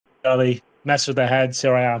early, mess with their heads.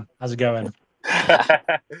 Here I am. How's it going?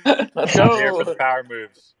 Let's I'm here for go. the power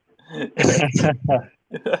moves.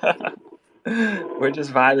 We're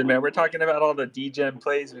just vibing, man. We're talking about all the degen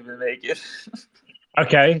plays we've been making.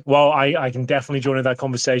 Okay, well, I can definitely join in that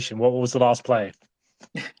conversation. What was the last play?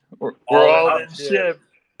 We're all in ship.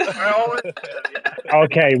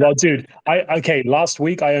 Okay, well, dude, last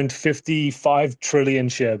week I owned 55 trillion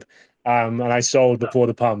SHIB, and I sold before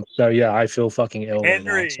the pump. So yeah, I feel fucking ill right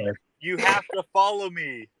now. Henry, So you have to follow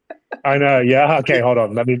me. I know. Yeah. Okay, hold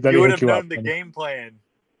on. Let me You would hook have you up. known the game plan.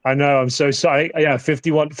 I know. I'm so sorry. Yeah,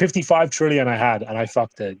 55 trillion I had, and I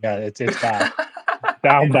fucked it. Yeah, it's bad.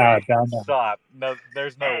 Down Henry, bad. stop. No,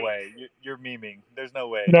 there's no way. You're memeing. There's no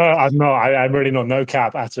way. No, I'm not. I'm really not. No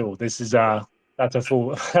cap at all. This is that's a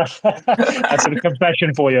full. That's a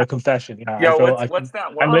confession for you. A confession. Yeah, Yo, I what's that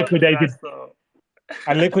I wild liquidated. invest though?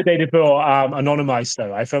 I liquidated for anonymized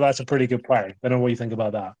though. I feel that's a pretty good play. I don't know what you think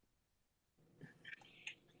about that.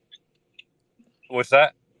 What's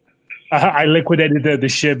that? I liquidated the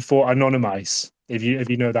SHIB for anonymize. If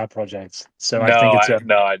you know that project, so I think it's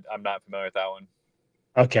I'm not familiar with that one.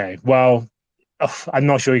 okay. Well, I'm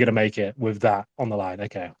not sure you're gonna make it with that on the line.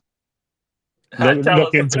 Okay,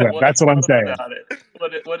 look into it. That's what I'm saying. About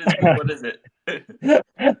it. What is it?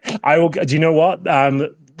 I will. Do you know what?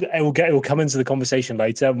 It will come into the conversation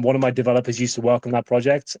later. One of my developers used to work on that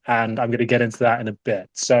project, and I'm going to get into that in a bit.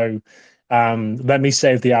 So, let me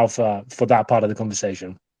save the alpha for that part of the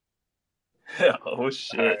conversation. Oh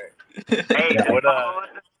shit! Right. Hey, Yeah. what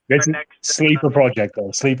This is sleeper project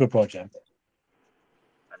though. Sleeper project.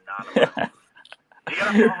 Anonymous. You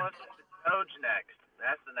gotta follow us with Doge next.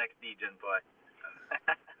 That's the next degen play.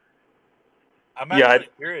 I'm actually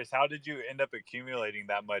curious. How did you end up accumulating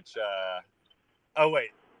that much? Oh wait,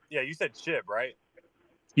 yeah, you said SHIB, right?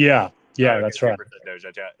 Yeah, okay, that's right. Doge,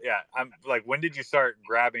 yeah, I'm like, when did you start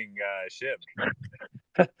grabbing SHIB?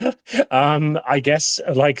 I guess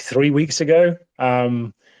like 3 weeks ago.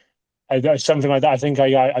 Something like that. I think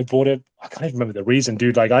I bought it. I can't even remember the reason,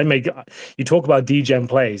 dude. Like you talk about degen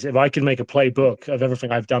plays. If I could make a playbook of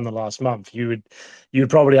everything I've done the last month, you'd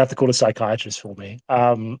probably have to call a psychiatrist for me.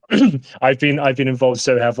 I've been involved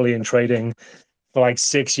so heavily in trading for like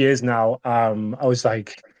 6 years now. I was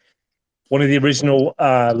like one of the original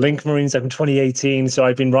Link Marines like in 2018. So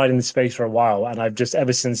I've been riding the space for a while, and I've just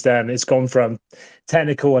ever since then it's gone from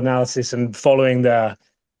technical analysis and following the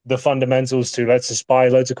fundamentals to let's just buy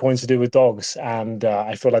loads of coins to do with dogs. And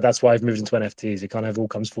I feel like that's why I've moved into NFTs. It kind of all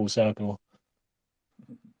comes full circle.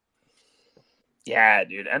 Yeah,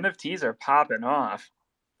 dude, NFTs are popping off.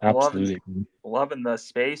 Absolutely. Loving the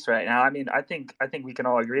space right now. I mean, I think we can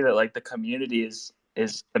all agree that like the community is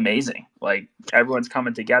amazing. Like everyone's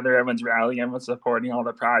coming together, everyone's rallying, everyone's supporting all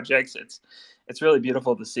the projects. It's really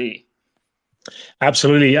beautiful to see.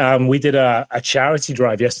 Absolutely. We did a charity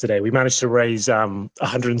drive yesterday. We managed to raise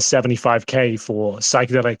 175K for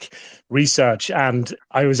psychedelic research, and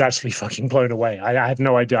I was actually fucking blown away. I had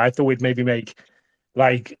no idea. I thought we'd maybe make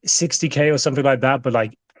like 60K or something like that, but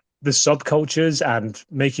like the subcultures and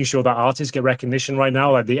making sure that artists get recognition right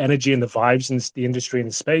now, like the energy and the vibes in the industry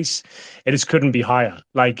and the space, it just couldn't be higher.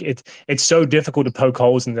 Like it's so difficult to poke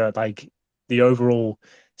holes in the overall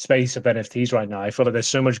space of NFTs right now. I feel like there's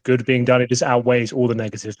so much good being done. It just outweighs all the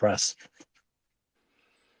negative press.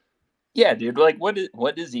 Yeah, dude. Like, what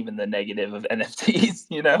is even the negative of NFTs?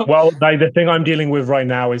 You know? Well, like the thing I'm dealing with right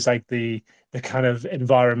now is like the kind of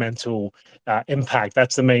environmental impact.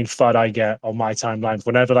 That's the main FUD I get on my timeline.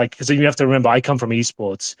 Whenever because you have to remember, I come from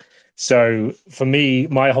esports, so for me,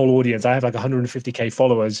 my whole audience, I have like 150K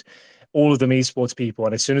followers, all of them esports people.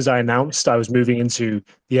 And as soon as I announced I was moving into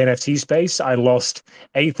the NFT space, I lost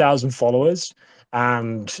 8,000 followers.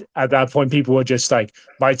 And at that point, people were just like,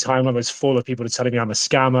 my timeline was full of people telling me I'm a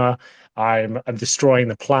scammer. I'm destroying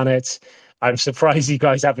the planet. I'm surprised you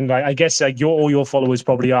guys haven't. Like, I guess like all your followers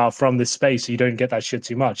probably are from this space, so you don't get that shit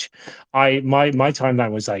too much. My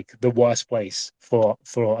timeline was like the worst place for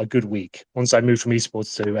a good week once I moved from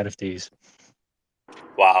esports to NFTs.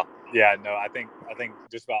 Wow. Yeah. No. I think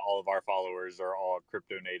just about all of our followers are all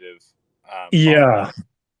crypto native. Yeah.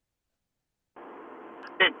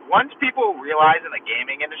 Once people realize in the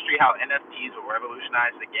gaming industry how NFTs will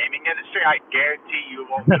revolutionize the gaming industry, I guarantee you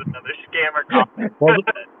won't get another scammer call. Well,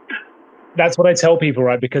 that's what I tell people,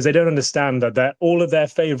 right? Because they don't understand that all of their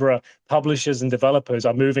favorite publishers and developers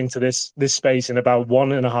are moving to this space in about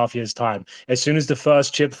 1.5 years' time. As soon as the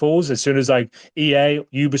first chip falls, as soon as like EA,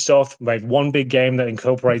 Ubisoft make one big game that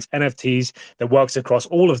incorporates NFTs that works across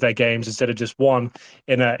all of their games instead of just one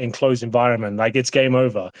in an enclosed environment, like it's game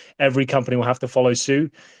over. Every company will have to follow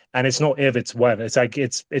suit. And it's not if, it's when. It's like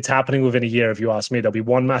it's happening within a year. If you ask me, there'll be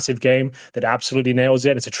one massive game that absolutely nails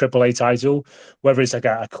it. It's a AAA title, whether it's like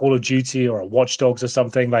a Call of Duty or a Watch Dogs or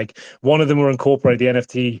something. Like one of them will incorporate the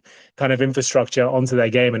NFT kind of infrastructure onto their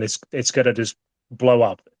game, and it's gonna just blow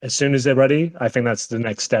up as soon as they're ready. I think that's the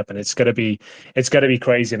next step, and it's gonna be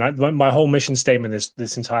crazy. And my whole mission statement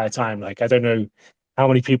this entire time, like I don't know how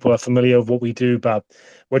many people are familiar with what we do, but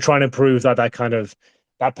we're trying to prove that kind of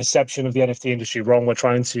that perception of the NFT industry wrong. We're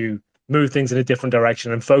trying to move things in a different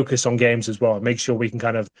direction and focus on games as well, and make sure we can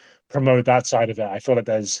kind of promote that side of it. I feel like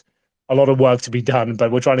there's a lot of work to be done,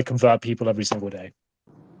 but we're trying to convert people every single day.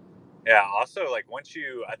 Yeah. Also, like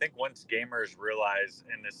I think once gamers realize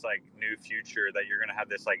in this like new future that you're gonna have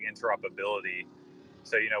this like interoperability.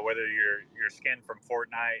 So whether your skin from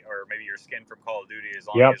Fortnite or maybe your skin from Call of Duty, as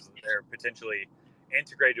long Yep. as they're potentially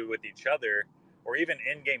integrated with each other, or even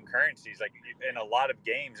in-game currencies, like in a lot of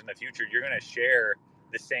games in the future, you're going to share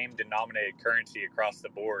the same denominated currency across the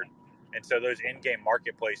board. And so those in-game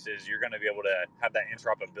marketplaces, you're going to be able to have that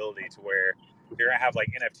interoperability to where you're going to have like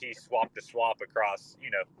NFT swap to swap across,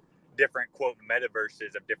 different quote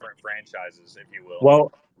metaverses of different franchises, if you will.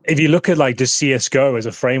 Well, if you look at like just CSGO as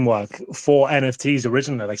a framework for NFTs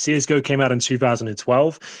originally, like CSGO came out in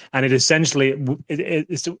 2012, and it essentially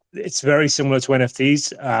it's very similar to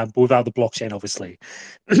NFTs, but without the blockchain, obviously.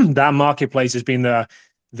 That marketplace has been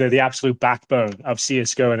the absolute backbone of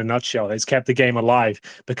CSGO in a nutshell. It's kept the game alive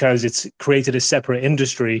because it's created a separate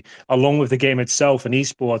industry along with the game itself and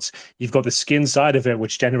esports. You've got the skin side of it,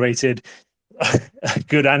 which generated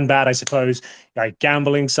good and bad, I suppose, like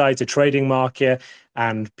gambling sites, a trading market,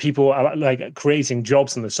 and people are like creating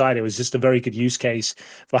jobs on the side. It was just a very good use case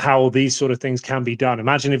for how these sort of things can be done.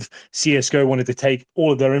 Imagine if CSGO wanted to take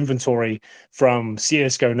all of their inventory from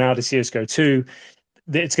CSGO now to CSGO 2.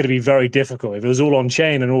 It's going to be very difficult. If it was all on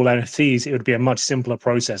chain and all NFTs, it would be a much simpler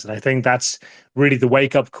process. And I think that's really the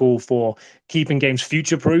wake up call for keeping games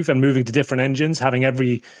future proof and moving to different engines, having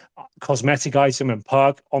every cosmetic item and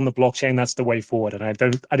perk on the blockchain. That's the way forward. And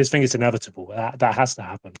I just think it's inevitable. That has to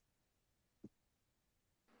happen.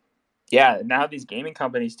 Yeah, now these gaming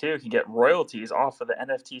companies too can get royalties off of the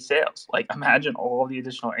NFT sales. Like, imagine all the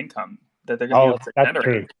additional income that they're going to be able to generate.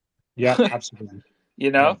 True. Yeah, absolutely.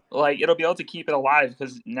 Like it'll be able to keep it alive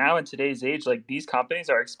because now in today's age, like these companies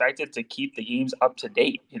are expected to keep the games up to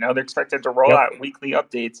date. They're expected to roll out weekly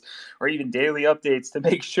updates or even daily updates to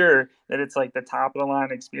make sure that it's like the top of the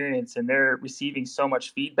line experience. And they're receiving so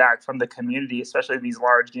much feedback from the community, especially these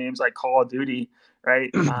large games like Call of Duty, right?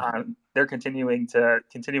 They're continuing to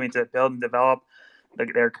build and develop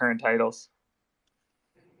their current titles.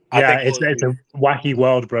 Yeah, it's a wacky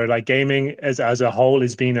world, bro. Like gaming as a whole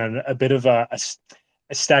has been a bit of a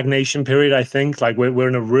stagnation period. I think like we're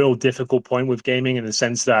in a real difficult point with gaming in the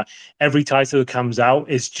sense that every title that comes out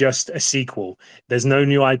is just a sequel. There's no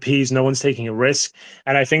new IPs, no one's taking a risk,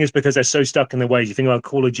 and I think it's because they're so stuck in their ways. You think about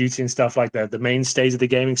Call of Duty and stuff like that, the mainstays of the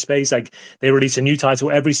gaming space, like they release a new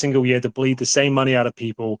title every single year to bleed the same money out of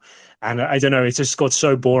people. And I don't know, it's just got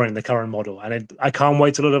so boring, the current model. And I can't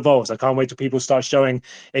wait till it evolves. I can't wait till people start showing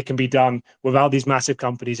it can be done without these massive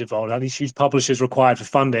companies involved, without these huge publishers required for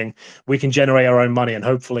funding. We can generate our own money and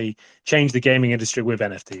hopefully change the gaming industry with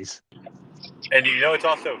NFTs. And what's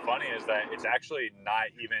also funny is that it's actually not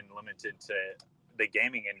even limited to the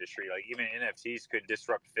gaming industry. Like even NFTs could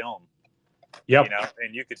disrupt film. Yep.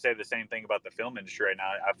 And you could say the same thing about the film industry right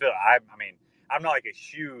now. I mean, I'm not like a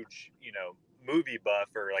huge, movie buff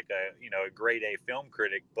or like a grade A film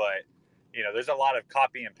critic, but there's a lot of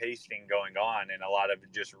copy and pasting going on and a lot of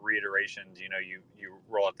just reiterations. You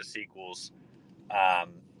roll out the sequels.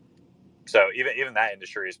 So even that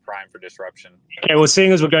industry is prime for disruption. Okay, well,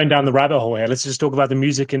 seeing as we're going down the rabbit hole here, let's just talk about the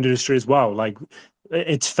music industry as well. Like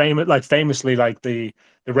it's famously, like the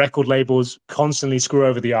record labels constantly screw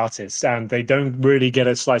over the artists and they don't really get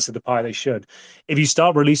a slice of the pie they should. If you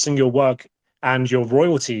start releasing your work and your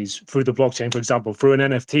royalties through the blockchain, for example, through an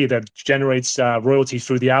NFT that generates royalties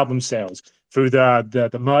through the album sales, through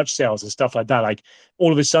the merch sales and stuff like that, like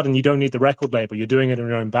all of a sudden you don't need the record label. You're doing it on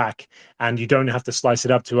your own back, and you don't have to slice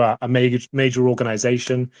it up to a major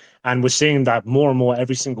organization. And we're seeing that more and more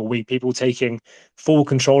every single week. People taking full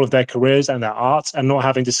control of their careers and their art, and not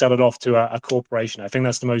having to sell it off to a corporation. I think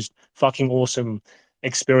that's the most fucking awesome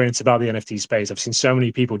experience about the NFT space. I've seen so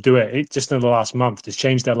many people do it just in the last month, just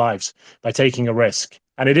change their lives by taking a risk.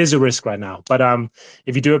 And it is a risk right now. But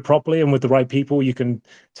if you do it properly and with the right people, you can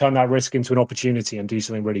turn that risk into an opportunity and do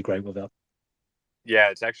something really great with it. Yeah,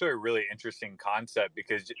 it's actually a really interesting concept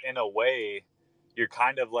because in a way, you're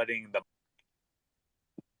kind of letting the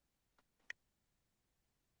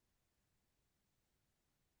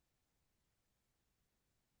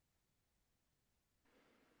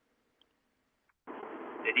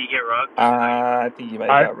Did he get rugged? I think he might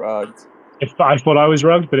have got rugged. If I thought I was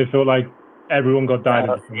rugged, but it felt like everyone got died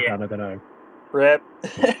at the same Yeah. time. I don't know. Rip.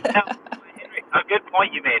 Now, Henry, a good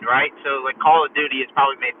point you made, right? So, like, Call of Duty has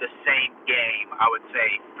probably made the same game, I would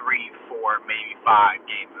say, 3, 4, maybe 5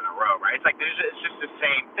 games in a row, right? It's like it's just the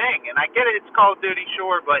same thing. And I get it, it's Call of Duty,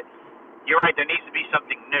 sure, but you're right, there needs to be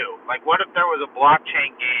something new. Like, what if there was a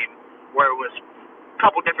blockchain game where it was a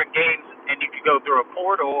couple different games and you could go through a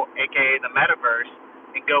portal, aka the metaverse,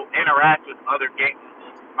 and go interact with other games?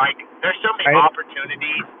 Like, there's so many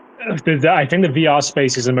opportunities. I think the VR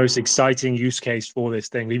space is the most exciting use case for this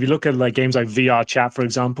thing. If you look at like games like VR Chat, for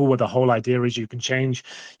example, where the whole idea is you can change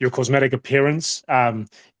your cosmetic appearance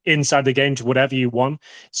inside the game to whatever you want.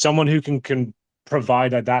 Someone who can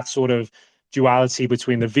provide that sort of duality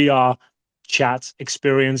between the VR chat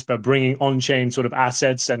experience, but bringing on-chain sort of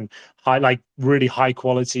assets and really high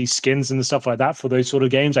quality skins and stuff like that for those sort of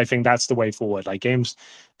games. I think that's the way forward. Like games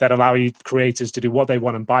that allow you creators to do what they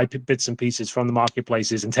want and buy bits and pieces from the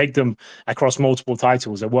marketplaces and take them across multiple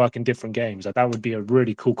titles that work in different games. Like that would be a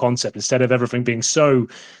really cool concept instead of everything being so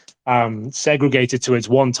segregated to its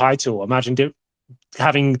one title. Imagine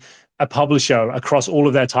having a publisher across all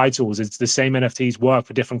of their titles. It's the same NFTs work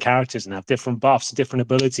for different characters and have different buffs, different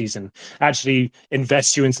abilities, and actually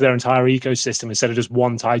invest you into their entire ecosystem instead of just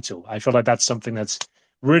one title. I feel like that's something that's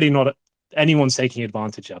really not anyone's taking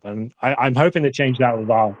advantage of, and I'm hoping to change that with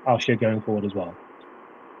our shit going forward as well.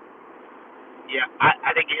 Yeah,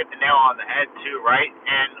 I think you hit the nail on the head too, right?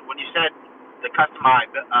 And when you said the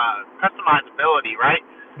customizability, right?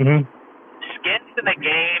 Mm-hmm. Skins in a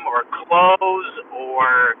game or clothes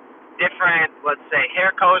or different, let's say, hair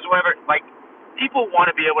colors, whatever. Like, people want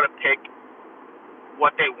to be able to pick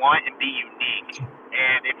what they want and be unique.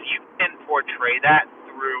 And if you can portray that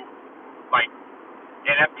through, like,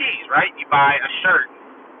 NFTs, right? You buy a shirt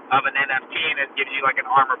of an NFT and it gives you, like, an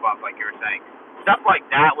armor buff, like you were saying. Stuff like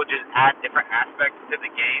that would just add different aspects to the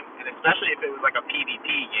game. And especially if it was, like, a PvP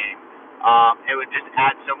game, it would just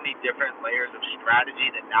add so many different layers of strategy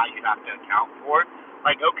that now you have to account for.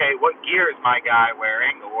 Like, okay, what gear is my guy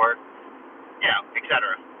wearing, or, you know,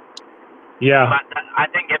 etc. Yeah. But I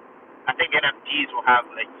think NFTs will have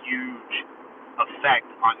a huge effect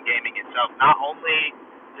on gaming itself. Not only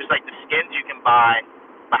just like the skins you can buy,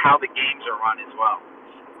 but how the games are run as well.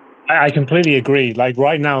 I completely agree. Like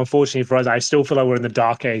right now, unfortunately for us, I still feel like we're in the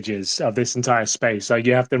dark ages of this entire space. Like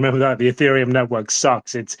you have to remember that the Ethereum network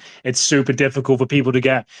sucks. It's super difficult for people to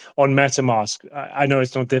get on MetaMask. I know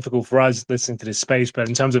it's not difficult for us listening to this space, but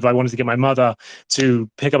in terms of I wanted to get my mother to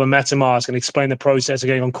pick up a MetaMask and explain the process of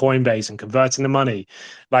getting on Coinbase and converting the money,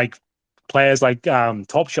 like players like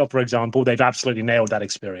Top Shop, for example, they've absolutely nailed that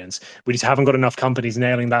experience. We just haven't got enough companies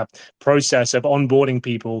nailing that process of onboarding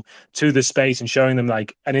people to the space and showing them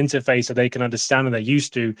like an interface that they can understand and they're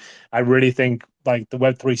used to. I really think like the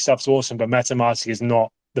Web3 stuff's awesome, but MetaMask is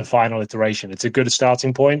not the final iteration. It's a good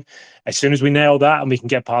starting point. As soon as we nail that and we can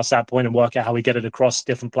get past that point and work out how we get it across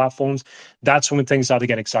different platforms, that's when things start to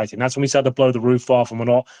get exciting. That's when we start to blow the roof off and we're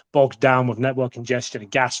not bogged down with network congestion and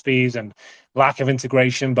gas fees and lack of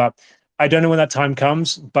integration. But I don't know when that time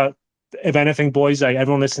comes, but if anything, boys, like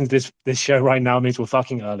everyone listening to this show right now means we're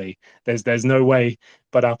fucking early. There's no way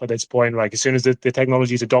but up at this point. Like as soon as the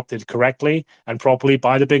technology is adopted correctly and properly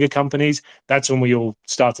by the bigger companies, that's when we all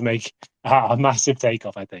start to make a massive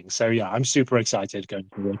takeoff, I think. So yeah, I'm super excited going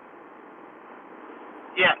forward.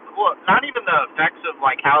 Yeah, well, not even the effects of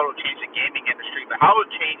like how it'll change the gaming industry, but how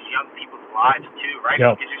it'll change young people's lives too, right?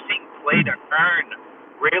 Yep. Because you're seeing play to earn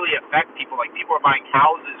really affect people. Like people are buying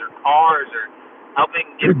houses or cars or helping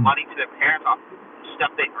give money to their parents off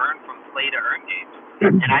stuff they earn from play to earn games.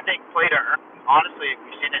 And I think play to earn, honestly, if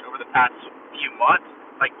we've seen it over the past few months,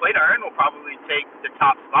 like play to earn will probably take the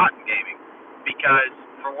top spot in gaming because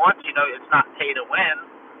for once, you know, it's not pay to win.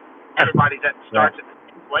 Everybody's starts at the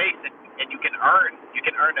same place, and you can earn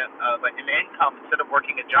like an income instead of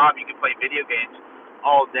working a job. You can play video games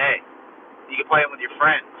all day. You can play them with your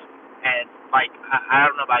friends. And like I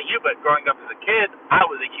don't know about you, but growing up as a kid, I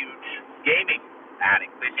was a huge gaming addict.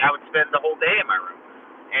 I would spend the whole day in my room.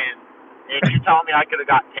 And if you're telling me I could have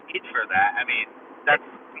got paid for that, I mean, that's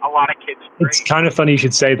a lot of kids' dreams. It's kind of funny you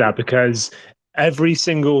should say that because every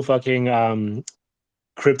single fucking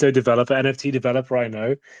crypto developer, NFT developer I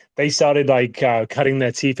know, they started like cutting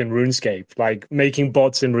their teeth in RuneScape, like making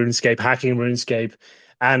bots in RuneScape, hacking RuneScape,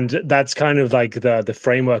 And that's kind of like the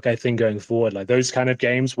framework, I think, going forward. Like those kind of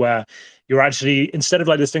games where you're actually, instead of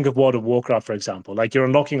like, let's think of World of Warcraft, for example, like you're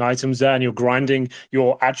unlocking items there and you're grinding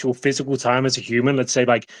your actual physical time as a human. Let's say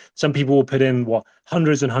like some people will put in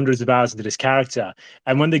hundreds and hundreds of hours into this character.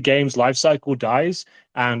 And when the game's life cycle dies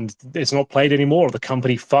and it's not played anymore, or the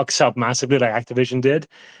company fucks up massively like Activision did,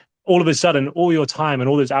 all of a sudden, all your time and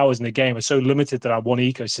all those hours in the game are so limited to that one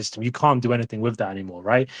ecosystem. You can't do anything with that anymore,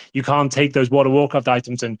 right? You can't take those World of Warcraft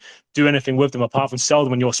items and do anything with them apart from sell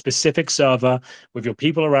them on your specific server with your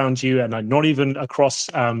people around you, and like not even across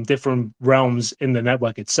different realms in the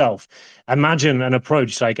network itself. Imagine an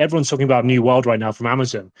approach like everyone's talking about New World right now from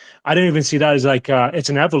Amazon. I don't even see that as like it's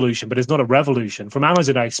an evolution, but it's not a revolution. From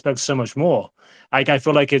Amazon, I expect so much more. Like I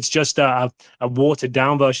feel like it's just a watered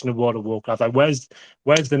down version of World of Warcraft. Like where's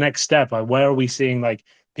the next step? Like where are we seeing like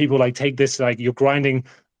people like take this, like you're grinding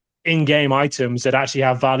in-game items that actually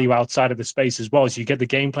have value outside of the space as well, so you get the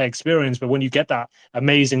gameplay experience, but when you get that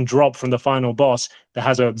amazing drop from the final boss that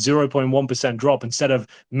has a 0.1% drop, instead of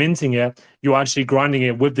minting it, you're actually grinding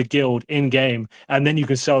it with the guild in game, and then you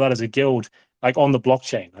can sell that as a guild like on the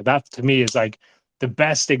blockchain. Like that to me is like the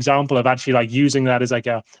best example of actually like using that as like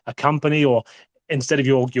a company, or instead of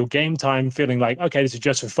your game time feeling like, okay, this is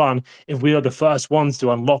just for fun, if we are the first ones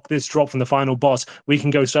to unlock this drop from the final boss, we can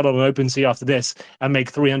go sell it on OpenSea after this and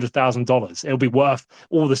make $300,000. It'll be worth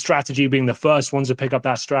all the strategy being the first ones to pick up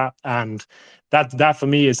that strat. And that for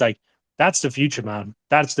me is like, that's the future, man.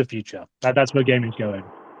 That's the future. That's where gaming's going.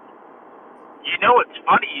 You know what's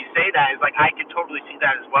funny you say that is like I can totally see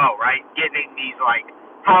that as well, right? Getting these like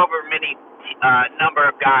however many number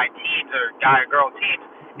of teams or guy or girl teams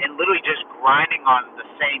and literally just grinding on the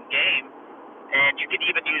same game. And you could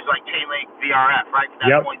even use like Chainlink VRF, right? For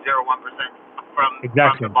that 0.01% from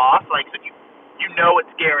the boss. Like so you know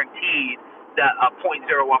it's guaranteed that a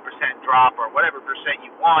 0.01% drop or whatever percent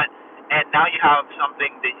you want, and now you have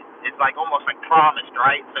something that is like almost like promised,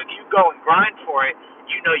 right? So if you go and grind for it,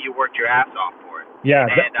 you know you worked your ass off for it. Yeah,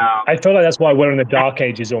 and, I feel like that's why we're in the dark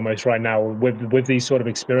ages almost right now with these sort of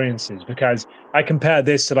experiences, because I compare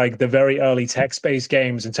this to like the very early text-based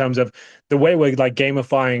games in terms of the way we're like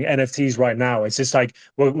gamifying NFTs right now. It's just like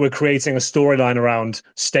we're creating a storyline around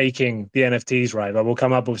staking the NFTs, right? Like we'll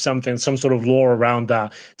come up with some sort of law around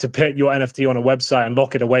that to put your NFT on a website and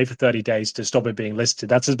lock it away for 30 days to stop it being listed.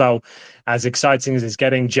 That's about as exciting as it's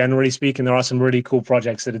getting. Generally speaking, there are some really cool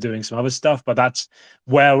projects that are doing some other stuff, but that's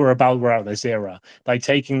where we're out of this era. Like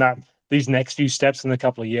taking these next few steps in a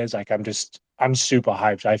couple of years, like I'm super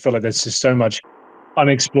hyped. I feel like there's just so much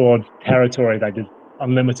unexplored territory, like there's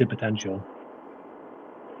unlimited potential.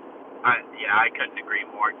 Yeah, I couldn't agree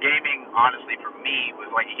more. Gaming, honestly, for me,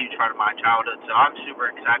 was like a huge part of my childhood, so I'm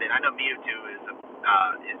super excited. I know Mewtwo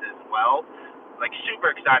is as well. Like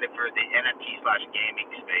super excited for the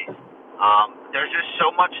NFT/gaming space. There's just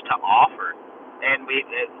so much to offer, and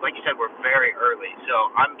like you said, we're very early. So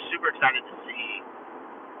I'm super excited to see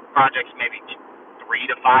projects maybe 3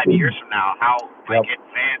 to 5 years from now, how like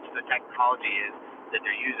advanced the technology is that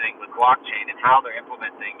they're using with blockchain and how they're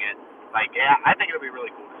implementing it. Like, yeah, I think it'll be really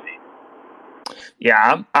cool to see.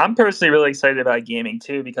 Yeah, I'm personally really excited about gaming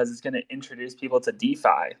too, because it's going to introduce people to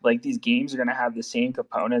DeFi. Like these games are going to have the same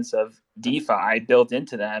components of DeFi built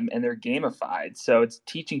into them, and they're gamified. So it's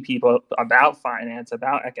teaching people about finance,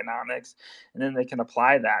 about economics, and then they can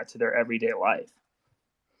apply that to their everyday life.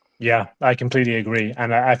 Yeah, I completely agree.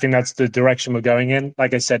 And I think that's the direction we're going in.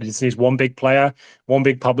 Like I said, it needs one big player, one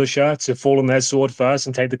big publisher to fall on their sword first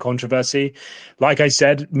and take the controversy. Like I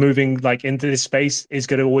said, moving like into this space is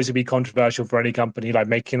going to always be controversial for any company, like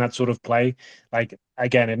making that sort of play. Like,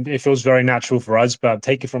 again, it feels very natural for us, but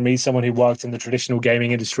take it from me, someone who worked in the traditional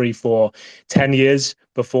gaming industry for 10 years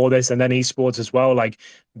before this, and then esports as well, like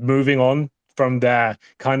moving on from their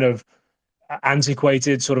kind of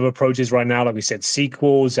antiquated sort of approaches right now, like we said,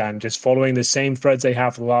 sequels and just following the same threads they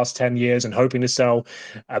have for the last 10 years and hoping to sell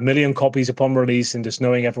 1 million copies upon release and just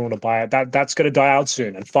knowing everyone will buy it. That's going to die out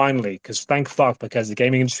soon. And finally, because thank fuck, because the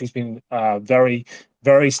gaming industry's been very,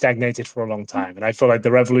 very stagnated for a long time. And I feel like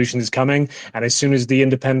the revolution is coming. And as soon as the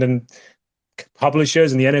independent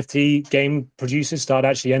publishers and the NFT game producers start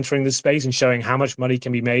actually entering this space and showing how much money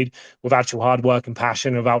can be made with actual hard work and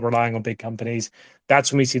passion without relying on big companies,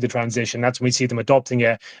 that's when we see the transition. That's when we see them adopting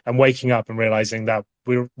it and waking up and realizing that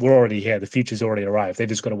we're already here. The future's already arrived. They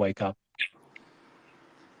just got to wake up.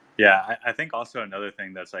 Yeah, I think also another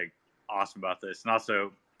thing that's like awesome about this, and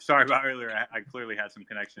also sorry about earlier, I clearly had some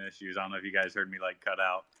connection issues. I don't know if you guys heard me like cut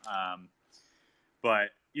out, but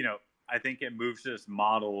you know, I think it moves to this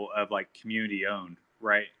model of like community owned,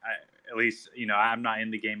 right? At least, you know, I'm not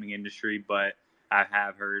in the gaming industry, but I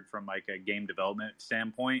have heard from like a game development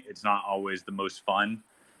standpoint, it's not always the most fun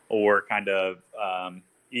or kind of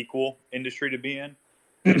equal industry to be in.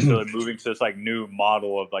 And so moving to this like new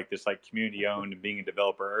model of like this like community owned and being a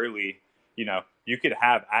developer early, you know, you could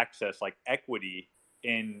have access like equity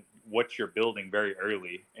in what you're building very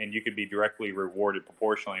early, and you could be directly rewarded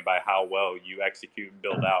proportionally by how well you execute and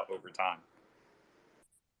build out over time.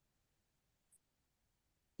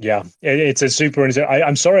 Yeah, it's a super.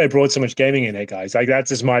 I'm sorry I brought so much gaming in here, guys. Like that's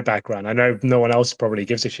just my background. I know no one else probably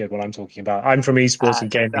gives a shit what I'm talking about. I'm from esports and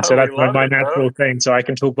gaming, so that's my natural thing. So I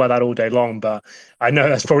can talk about that all day long. But I know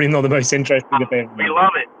that's probably not the most interesting debate. We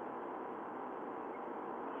love it.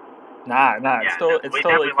 Nah, it's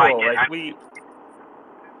totally cool. Like we.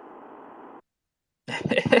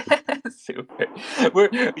 Super. We're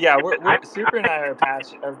Super and I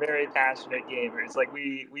are very passionate gamers. Like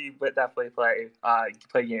we would definitely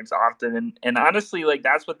play games often, and honestly, like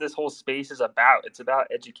that's what this whole space is about. It's about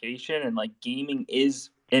education, and like gaming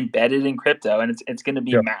is embedded in crypto, and it's going to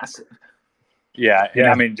be massive. Yeah, and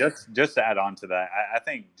I mean, just to add on to that, I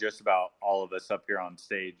think just about all of us up here on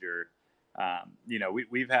stage are, you know,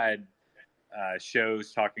 we've had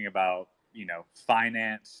shows talking about, you know,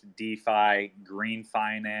 finance, DeFi, green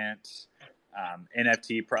finance,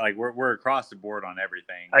 NFT, like we're across the board on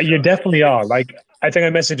everything. You definitely are. Like, I think I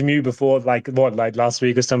messaged you before, like last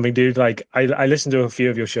week or something, dude. Like, I listened to a few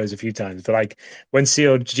of your shows a few times, but like when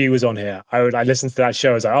CLG was on here, I listened to that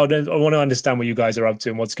show. I was like, I want to understand what you guys are up to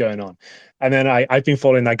and what's going on. And then I've been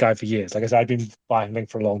following that guy for years. Like I said, I've been buying Link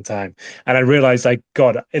for a long time, and I realized, like,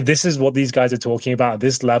 God, if this is what these guys are talking about at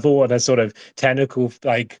this level, at a sort of technical,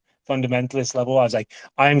 like, fundamentalist level, I was like,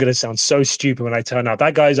 I am going to sound so stupid when I turn out.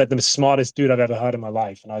 That guy's like the smartest dude I've ever heard in my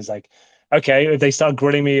life. And I was like, okay, if they start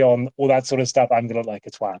grilling me on all that sort of stuff, I'm going to like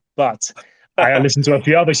a twat. But I listened to a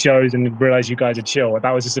few other shows and realized you guys are chill.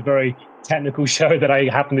 That was just a very technical show that I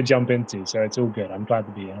happened to jump into. So it's all good. I'm glad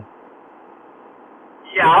to be here.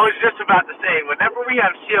 Yeah, I was just about to say, whenever we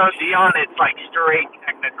have CLG on, it's like straight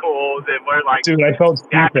technicals, and we're like, dude, I felt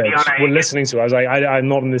stupid. We're listening to it. I was like,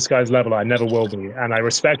 I'm not on this guy's level. I never will be, and I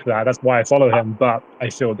respect that. That's why I follow him. But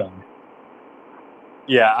I feel dumb.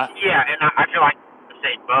 Yeah, and I feel like the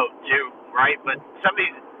same boat too, right? But some of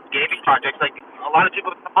these gaming projects, like a lot of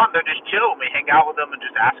people that come on, they're just chill. We hang out with them and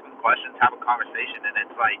just ask them questions, have a conversation, and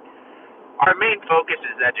it's like our main focus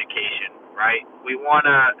is education. Right, we want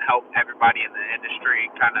to help everybody in the industry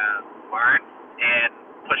kind of learn and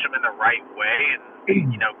push them in the right way,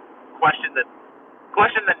 and you know, question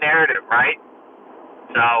the narrative, right?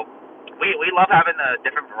 So we love having a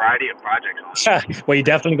different variety of projects on. Well, you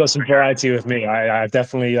definitely got some variety with me. I've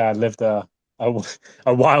definitely lived a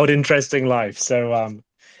wild, interesting life. So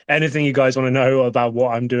anything you guys want to know about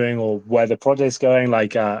what I'm doing or where the project's going,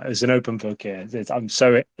 like it's an open book here. I'm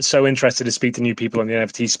so interested to speak to new people in the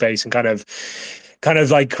NFT space and kind of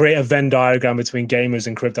like create a Venn diagram between gamers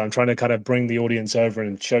and crypto. I'm trying to kind of bring the audience over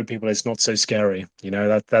and show people it's not so scary. You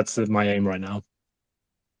know, that's my aim right now.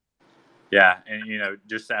 Yeah, and you know,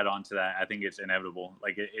 just to add on to that, I think it's inevitable.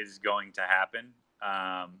 Like it is going to happen,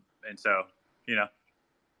 and so you know,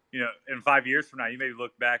 in 5 years from now, you may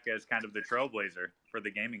look back as kind of the trailblazer for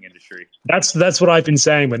the gaming industry. That's what I've been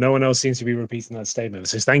saying, but no one else seems to be repeating that statement.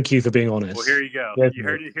 So thank you for being honest. Well, here you go. You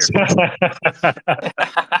heard it here.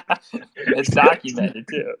 It's documented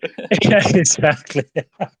too. Yeah, exactly.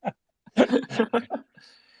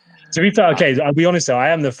 To be fair, okay, I'll be honest though, I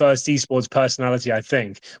am the first esports personality, I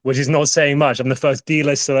think, which is not saying much. I'm the first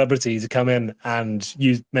D-list celebrity to come in and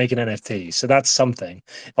make an NFT. So that's something.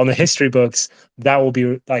 On the history books, that will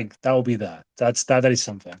be that. That is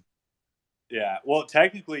something. Yeah. Well,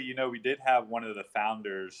 technically, you know, we did have one of the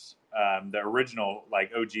founders, the original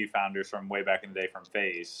like OG founders from way back in the day from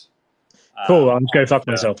FaZe. Cool. I'm just going to fuck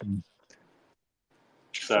myself.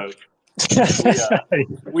 So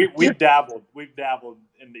we've dabbled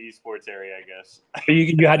in the esports area, I guess.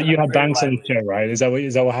 You had Banks on the show, right? Is that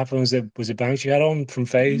what happened? Was it Banks you had on from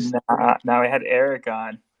FaZe? No, we had Eric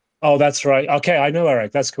on. Oh, that's right. Okay, I know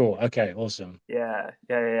Eric. That's cool. Okay, awesome. Yeah.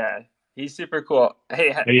 He's super cool.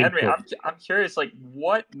 Hey, Henry, cool. I'm curious, like,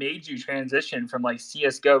 what made you transition from like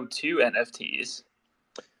CS:GO to NFTs?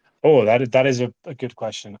 Oh, that is a good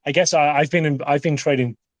question. I guess I've been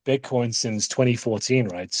trading Bitcoin since 2014,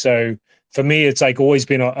 right? So for me, it's like always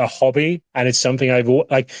been a hobby, and it's something I've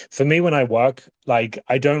like. For me, when I work, like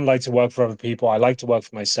I don't like to work for other people. I like to work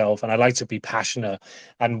for myself, and I like to be passionate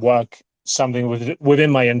and work something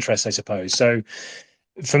within my interests, I suppose. So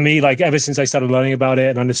for me, like ever since I started learning about it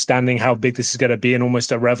and understanding how big this is going to be and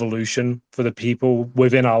almost a revolution for the people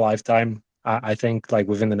within our lifetime, I think like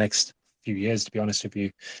within the next few years, to be honest with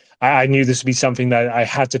you. I knew this would be something that I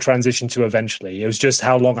had to transition to eventually. It was just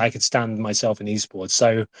how long I could stand myself in esports.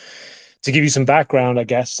 So to give you some background, I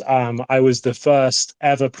guess, I was the first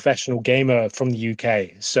ever professional gamer from the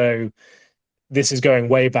UK. So this is going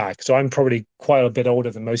way back. So I'm probably quite a bit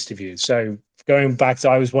older than most of you. So going back to,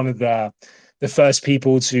 I was one of the first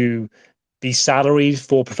people to be salaried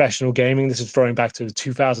for professional gaming. This is throwing back to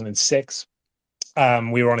 2006.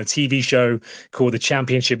 We were on a TV show called the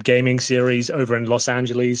Championship Gaming Series over in Los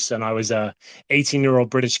Angeles, and I was a 18-year-old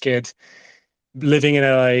British kid living in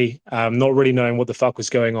LA, not really knowing what the fuck was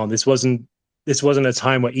going on. This wasn't a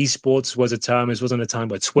time where esports was a term. This wasn't a time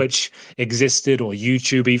where Twitch existed or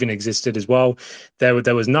YouTube even existed as well.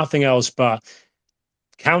 There was nothing else but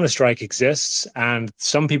Counter-Strike exists, and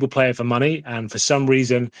some people play it for money, and for some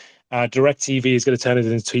reason, DirecTV is going to turn it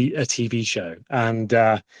into a TV show. And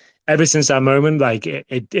ever since that moment, like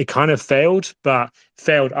it kind of failed, but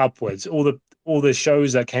failed upwards. All the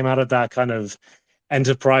shows that came out of that kind of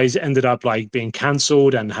enterprise ended up like being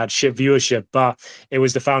cancelled and had shit viewership, but it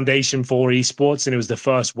was the foundation for esports, and it was the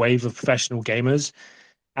first wave of professional gamers.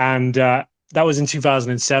 And that was in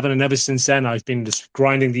 2007, and ever since then, I've been just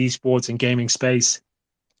grinding the esports and gaming space.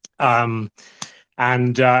 I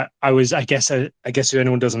guess if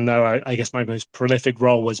anyone doesn't know, I guess my most prolific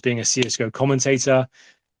role was being a CS:GO commentator.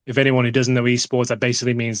 If anyone who doesn't know esports, that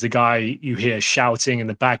basically means the guy you hear shouting in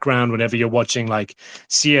the background whenever you're watching like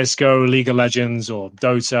CS:GO, League of Legends, or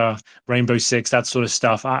Dota, Rainbow Six, that sort of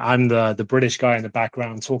stuff. I'm the British guy in the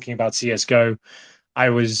background talking about CS:GO. I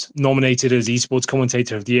was nominated as Esports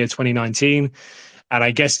Commentator of the Year 2019. And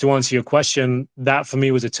I guess to answer your question, that for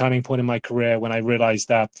me was a turning point in my career when I realized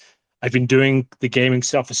that I've been doing the gaming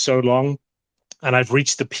stuff for so long, and I've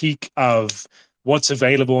reached the peak of what's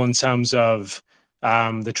available in terms of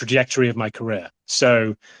the trajectory of my career.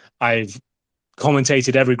 So I've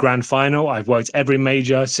commentated every grand final. I've worked every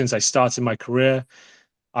major since I started my career.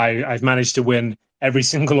 I've managed to win every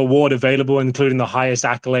single award available, including the highest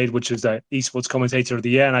accolade, which was the Esports Commentator of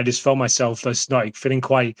the Year. And I just felt myself just like feeling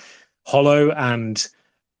quite hollow and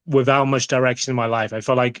without much direction in my life. I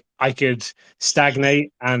felt like I could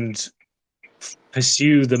stagnate and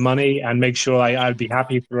pursue the money and make sure I'd be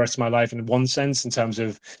happy for the rest of my life in one sense, in terms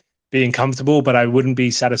of being comfortable, but I wouldn't be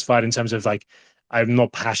satisfied in terms of like, I'm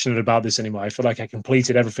not passionate about this anymore. I feel like I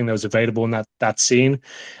completed everything that was available in that scene.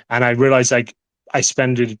 And I realized like I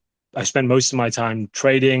spent most of my time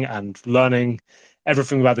trading and learning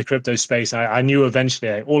everything about the crypto space. I knew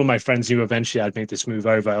eventually, all of my friends knew eventually I'd make this move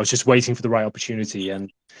over. I was just waiting for the right opportunity.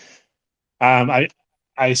 And I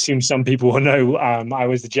assume some people will know, I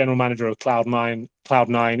was the general manager of Cloud9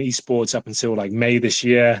 Esports up until like May this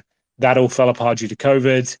year. That all fell apart due to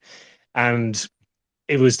COVID. And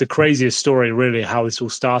it was the craziest story, really, how this all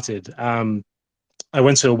started. I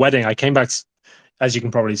went to a wedding. I came back, as you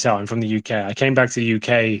can probably tell, I'm from the UK. I came back to the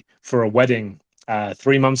UK for a wedding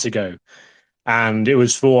 3 months ago. And it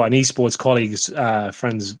was for an esports colleague's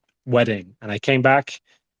friend's wedding. And I came back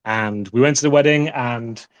and we went to the wedding,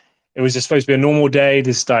 and it was just supposed to be a normal day,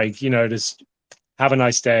 just like, just have a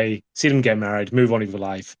nice day, see them get married, move on with your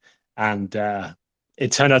life. And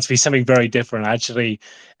it turned out to be something very different. I actually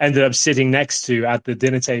ended up sitting next to at the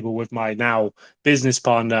dinner table with my now business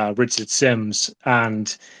partner, Richard Sims.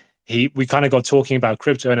 And we kind of got talking about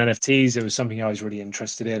crypto and NFTs. It was something I was really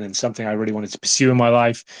interested in and something I really wanted to pursue in my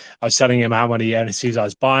life. I was telling him how many NFTs I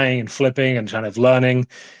was buying and flipping and kind of learning.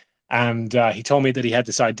 And he told me that he had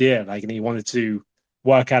this idea, like, and he wanted to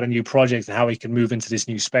work out a new project and how he could move into this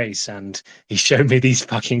new space. And he showed me these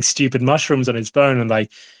fucking stupid mushrooms on his phone. And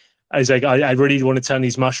like, I was like, I really want to turn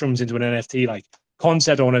these mushrooms into an NFT like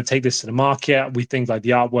concept. I want to take this to the market. We think like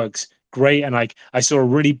the artwork's great. And like, I saw a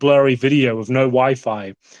really blurry video with no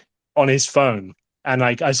Wi-Fi on his phone. And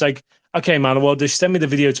like, I was like, okay, man, well, just send me the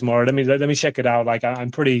video tomorrow. Let me check it out. Like, I'm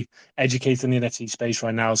pretty educated in the NFT space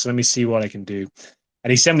right now. So let me see what I can do.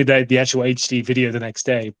 And he sent me the actual HD video the next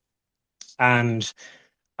day. And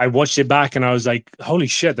I watched it back and I was like, holy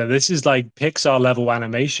shit, this is like Pixar level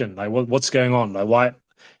animation. Like, what's going on? Like,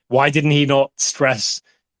 why didn't he not stress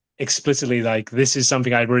explicitly, like, this is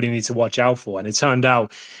something I really need to watch out for? And it turned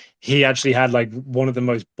out he actually had like one of the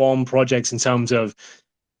most bomb projects in terms of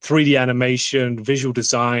 3D animation, visual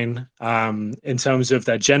design, in terms of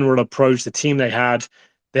their general approach, the team they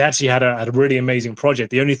actually had a really amazing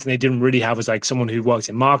project. The only thing they didn't really have was like someone who worked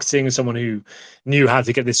in marketing and someone who knew how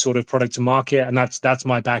to get this sort of product to market. And that's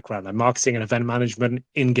my background. Like, marketing and event management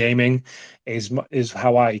in gaming is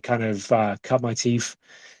how I kind of cut my teeth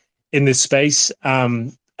in this space.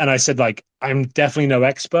 And I said, like, I'm definitely no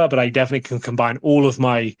expert, but I definitely can combine all of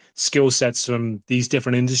my skill sets from these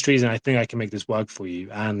different industries, and I think I can make this work for you.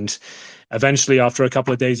 And eventually, after a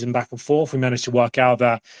couple of days in back and forth, we managed to work out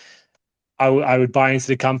that I would buy into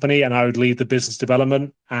the company and I would lead the business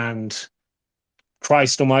development. And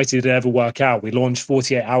Christ Almighty, did it ever work out? We launched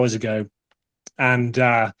 48 hours ago, and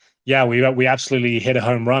yeah, we absolutely hit a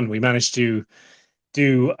home run. We managed to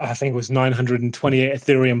do, I think it was 928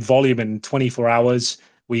 Ethereum volume in 24 hours.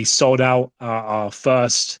 We sold out our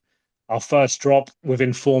first drop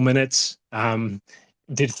within 4 minutes. Did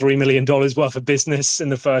 $3 million worth of business in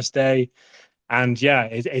the first day. And yeah,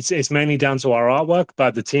 it's mainly down to our artwork,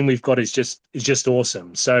 but the team we've got is just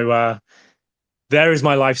awesome. So there is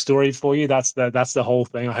my life story for you. That's the whole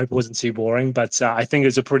thing. I hope it wasn't too boring, but I think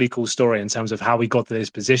it's a pretty cool story in terms of how we got to this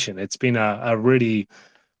position. It's been a really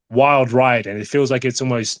wild ride, and it feels like it's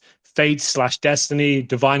almost fate/destiny,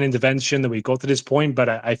 divine intervention that we got to this point. But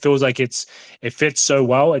I feels like it fits so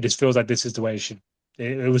well. It just feels like this is the way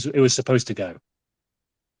it was supposed to go.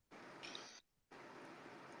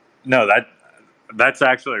 No, that's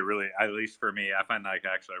actually really, at least for me, I find like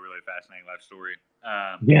actually a really fascinating life story.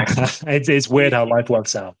 Yeah, it's weird how life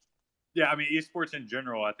works out. Yeah, I mean, esports in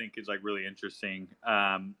general, I think is like really interesting.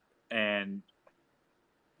 And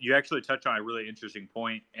you actually touched on a really interesting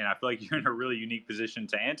point, and I feel like you're in a really unique position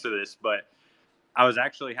to answer this. But I was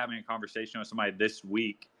actually having a conversation with somebody this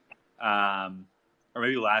week, or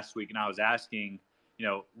maybe last week, and I was asking,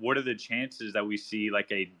 what are the chances that we see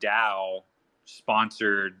like a DAO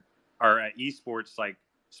sponsored or an esports like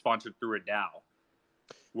sponsored through a DAO,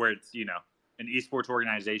 where it's an esports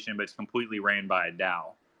organization, but it's completely ran by a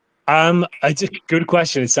DAO? It's a good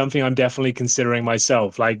question. It's something I'm definitely considering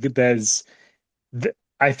myself. Like,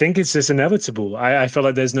 I think it's just inevitable. I feel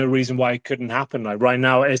like there's no reason why it couldn't happen. Like right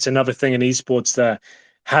now, it's another thing in esports that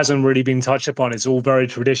hasn't really been touched upon. It's all very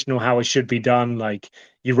traditional how it should be done. Like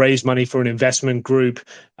you raise money for an investment group,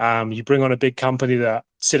 you bring on a big company that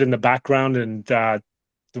sit in the background and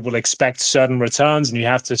will expect certain returns, and you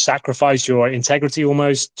have to sacrifice your integrity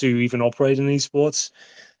almost to even operate in esports.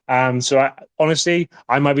 So honestly,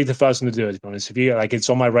 I might be the first one to do it, to be honest with you. Like it's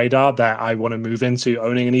on my radar that I want to move into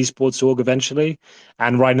owning an esports org eventually.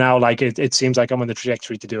 And right now, like it seems like I'm on the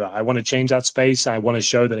trajectory to do it. I want to change that space. I want to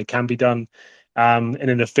show that it can be done in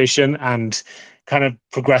an efficient and kind of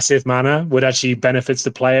progressive manner, which actually benefits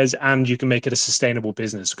the players, and you can make it a sustainable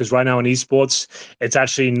business. Because right now in esports, it's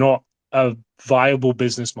actually not a viable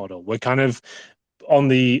business model. We're kind of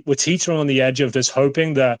we're teetering on the edge of just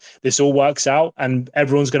hoping that this all works out and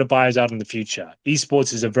everyone's going to buy us out in the future.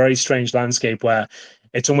 Esports is a very strange landscape where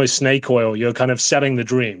it's almost snake oil. You're kind of selling the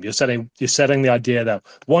dream. You're selling the idea that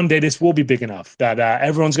one day this will be big enough that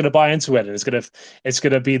everyone's going to buy into it, and it's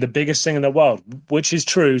going to be the biggest thing in the world, which is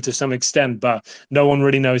true to some extent, but no one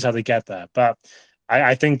really knows how to get there. But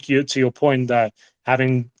I think to your point that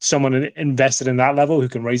having someone invested in that level who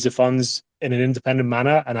can raise the funds in an independent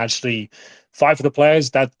manner and actually fight for the players,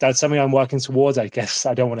 that's something I'm working towards. I guess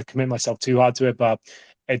I don't want to commit myself too hard to it, but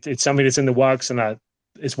it's something that's in the works, and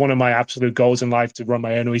it's one of my absolute goals in life to run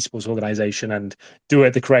my own esports organization and do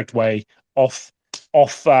it the correct way, off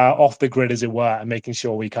the grid, as it were, and making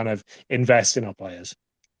sure we kind of invest in our players.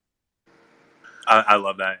 I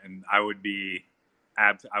love that, and I would be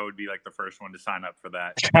like the first one to sign up for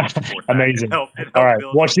that. Amazing. All right,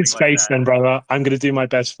 watch this space then, brother. I'm going to do my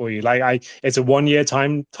best for you. Like it's a 1 year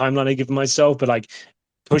timeline I give myself, but like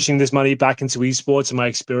pushing this money back into esports and my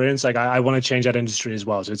experience, like I want to change that industry as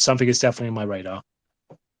well. So it's something that's definitely on my radar.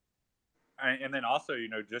 And then also, we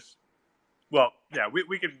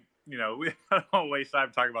can, we don't waste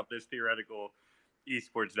time talking about this theoretical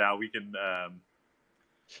esports now. We can.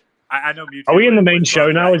 I know. Are we in the main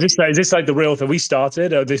show now? Is this like the real thing we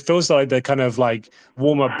started? This feels like the kind of like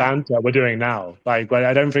warm up banter we're doing now. Like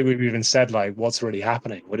I don't think we've even said like what's really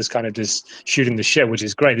happening. We're just kind of just shooting the shit, which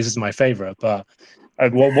is great. This is my favorite. But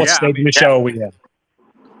what stage of the show are we in?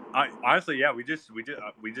 Honestly, yeah, we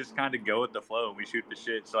just kind of go with the flow and we shoot the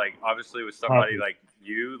shit. So like obviously with somebody like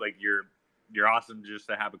you, like you're awesome just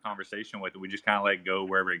to have a conversation with. We just kind of let go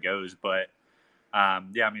wherever it goes. But I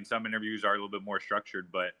mean, some interviews are a little bit more structured,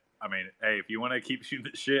 but I mean, hey, if you want to keep shooting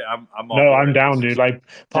the shit, I'm all no, I'm down, dude. Like,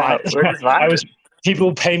 I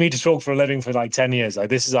people pay me to talk for a living for like 10 years.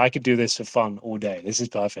 Like, I could do this for fun all day. This is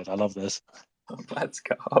perfect. I love this. Let's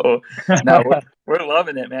go. No, we're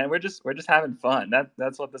loving it, man. We're just having fun.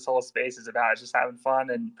 That's what this whole space is about. It's just having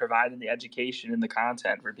fun and providing the education and the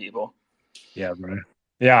content for people. Yeah, bro.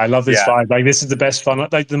 Yeah, I love this vibe. Like, this is the best fun,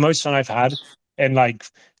 like the most fun I've had in like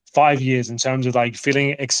 5 years in terms of like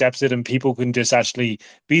feeling accepted and people can just actually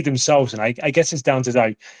be themselves. And I guess it's down to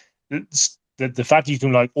like the fact you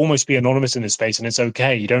can like almost be anonymous in this space, and it's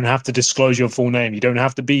okay. You don't have to disclose your full name. You don't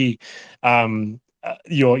have to be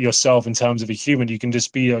yourself in terms of a human. You can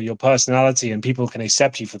just be your personality, and people can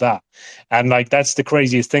accept you for that. And like that's the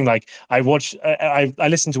craziest thing. Like I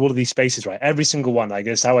listen to all of these spaces, right? Every single one. I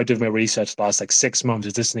guess how I did my research the last like 6 months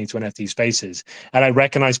is listening to NFT spaces, and I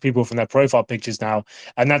recognize people from their profile pictures now,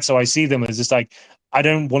 and that's how I see them as just like I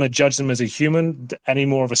don't want to judge them as a human any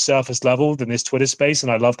more of a surface level than this Twitter space. And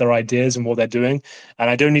I love their ideas and what they're doing. And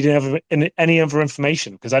I don't need any other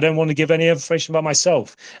information because I don't want to give any information about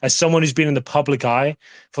myself. As someone who's been in the public eye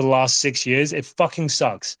for the last 6 years, it fucking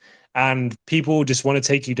sucks. And people just want to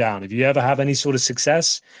take you down. If you ever have any sort of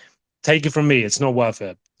success, take it from me, it's not worth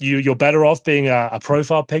it. You're better off being a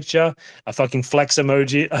profile picture, a fucking flex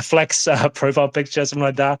emoji, a flex profile picture, something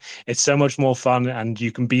like that. It's so much more fun, and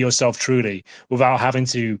you can be yourself truly without having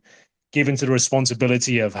to give into the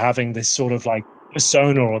responsibility of having this sort of like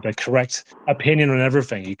persona or the correct opinion on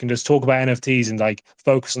everything. You can just talk about NFTs and like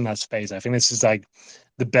focus on that space. I think this is like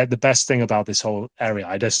the best thing about this whole area.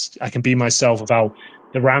 I can be myself without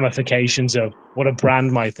the ramifications of what a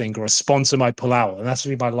brand might think or a sponsor might pull out. And that's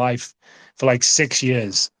been my life for like 6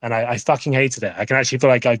 years. And I fucking hated it. I can actually feel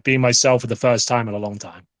like I've been myself for the first time in a long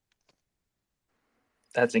time.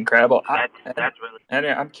 That's incredible. That's really. And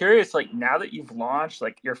I'm curious, like now that you've launched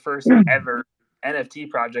like your first ever NFT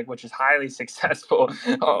project, which is highly successful,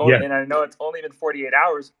 and I know it's only been 48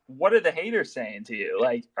 hours. What are the haters saying to you?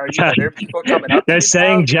 Like, are there people coming up? They're to you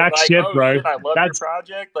saying now, jack like, shit, oh, bro. shit, I love your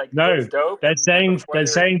project. Like, no, it's dope.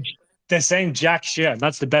 they're saying jack shit. And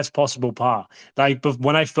that's the best possible part. Like, but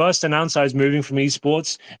when I first announced I was moving from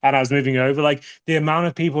esports and I was moving over, like the amount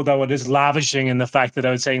of people that were just lavishing in the fact that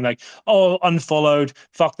I was saying like, oh, unfollowed,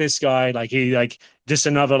 fuck this guy, like he like just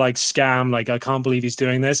another like scam, like I can't believe he's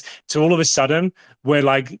doing this. To all of a sudden, we're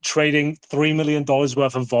like trading $3 million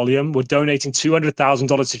worth of volume. We're donating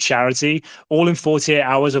 $200,000 to charity, all in 48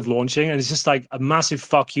 hours of launching, and it's just like a massive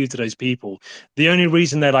fuck you to those people. The only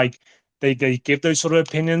reason they're like they give those sort of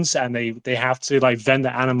opinions and they have to like vent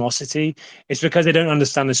the animosity, it's because they don't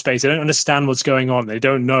understand the space. They don't understand what's going on. They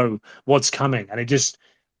don't know what's coming. And it just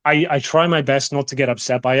I try my best not to get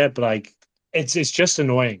upset by it, but like it's just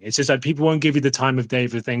annoying. It's just like people won't give you the time of day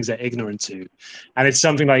for things they're ignorant to. And it's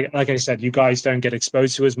something like I said, you guys don't get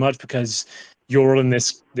exposed to as much because you're all in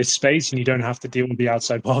this space and you don't have to deal with the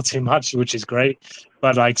outside world too much, which is great.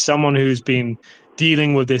 But like someone who's been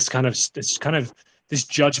dealing with this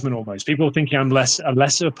judgment almost. People thinking I'm a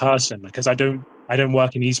lesser person because I don't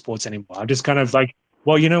work in esports anymore. I'm just kind of like,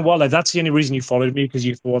 well, you know what? Like that's the only reason you followed me, because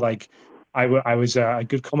you thought like I was a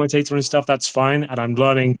good commentator and stuff. That's fine. And I'm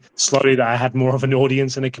learning slowly that I had more of an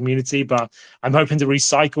audience in the community, but I'm hoping to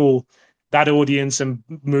recycle that audience and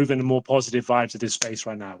move in a more positive vibe to this space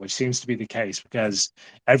right now, which seems to be the case because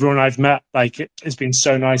everyone I've met like has been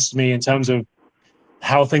so nice to me in terms of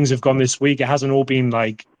how things have gone this week. It hasn't all been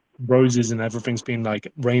like roses and everything's been like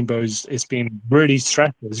rainbows. It's been really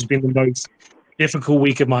stressful. This has been the most difficult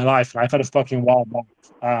week of my life. I've had a fucking wild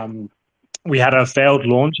month. We had a failed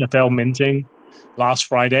launch, a failed minting last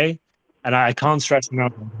Friday, and I can't stress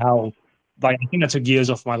enough how like I think I took years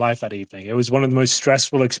off my life that evening. It was one of the most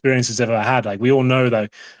stressful experiences I've ever had. Like we all know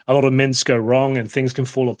that a lot of mints go wrong and things can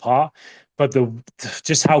fall apart, but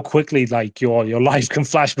just how quickly like your life can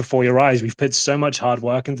flash before your eyes. We've put so much hard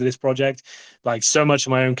work into this project, like so much of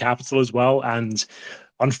my own capital as well. And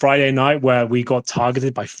on Friday night, where we got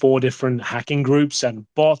targeted by 4 different hacking groups and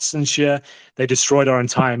bots and shit, they destroyed our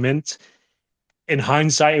entire mint. In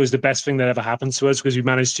hindsight, it was the best thing that ever happened to us because we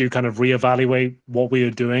managed to kind of reevaluate what we were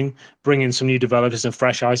doing, bring in some new developers and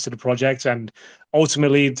fresh eyes to the project. And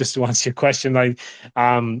ultimately, just to answer your question, like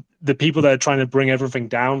the people that are trying to bring everything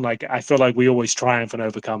down, like I feel like we always triumph and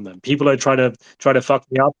overcome them. People that try to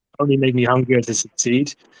fuck me up only make me hungrier to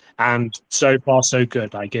succeed. And so far, so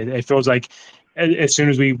good. Like it feels like as soon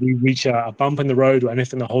as we reach a bump in the road or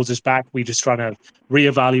anything that holds us back, we just try to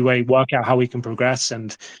reevaluate, work out how we can progress,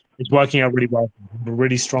 and it's working out really well. We're a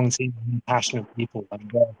really strong team, passionate people.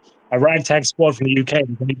 And, a ragtag squad from the UK.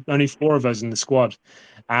 There's only 4 of us in the squad,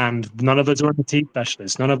 and none of us are NFT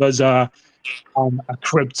specialists. None of us are a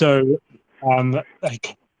crypto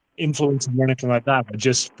like influencer or anything like that. We're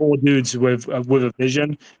just 4 dudes with a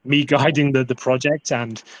vision. Me guiding the project,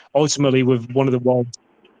 and ultimately with one of the world's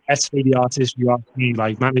best 3D artists, you ask me,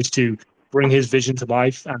 like managed to bring his vision to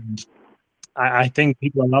life. And I think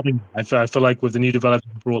people are loving it. I feel like with the new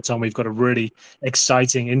development brought on, we've got a really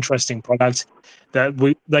exciting, interesting product that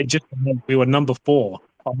we were number 4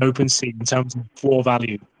 on OpenSea in terms of floor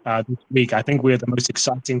value this week. I think we had the most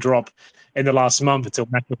exciting drop in the last month until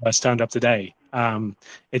Metaverse turned up today.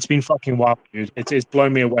 It's been fucking wild, dude. It's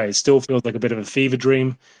blown me away. It still feels like a bit of a fever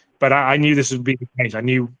dream, but I knew this would be the case. I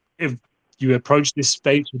knew if you approach this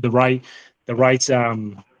space with the right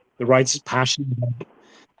passion,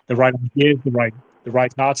 the right ideas, the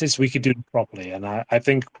right artists, we could do it properly. And I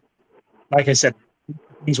think, like I said,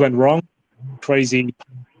 things went wrong, crazy.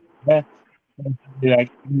 Yeah,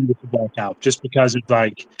 like this would work out just because of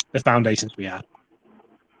like the foundations we had.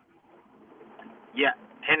 Yeah,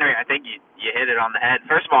 Henry, I think you hit it on the head.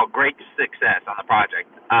 First of all, great success on the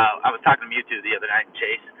project. I was talking to Mewtwo the other night,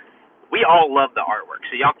 Chase. We all love the artwork,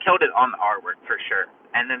 so y'all killed it on the artwork for sure.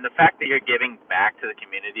 And then the fact that you're giving back to the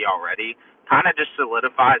community already kind of just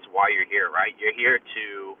solidifies why you're here, right? You're here to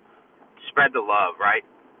spread the love, right?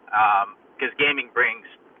 Because gaming brings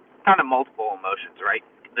kind of multiple emotions, right?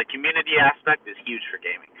 The community aspect is huge for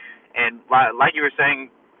gaming. And like you were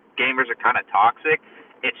saying, gamers are kind of toxic.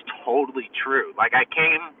 It's totally true. Like, I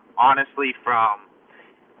came, honestly, from,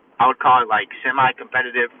 I would call it like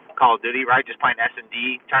semi-competitive Call of Duty, right? Just playing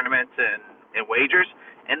S&D tournaments and wagers.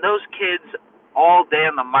 And those kids all day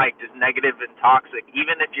on the mic just negative and toxic,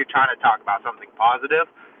 even if you're trying to talk about something positive.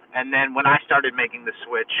 And then when I started making the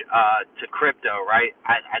switch to crypto, right,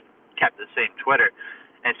 I kept the same Twitter.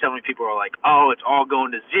 And so many people were like, oh, it's all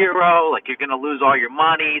going to zero. Like, you're going to lose all your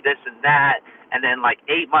money, this and that. And then, like,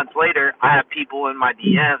 8 months later, I have people in my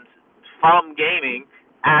DMs from gaming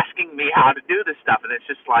asking me how to do this stuff. And it's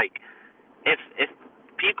just like, if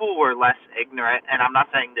people were less ignorant, and I'm not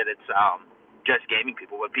saying that it's just gaming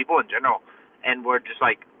people, but people in general, and were just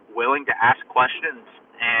like willing to ask questions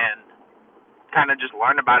and kind of just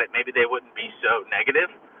learn about it, maybe they wouldn't be so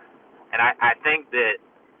negative. And I think that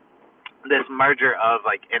this merger of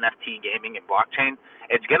like NFT gaming and blockchain,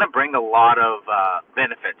 it's going to bring a lot of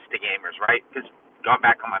benefits to gamers, right? Because going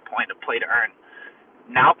back on my point of play to earn,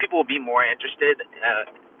 now people will be more interested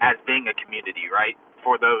as being a community, right?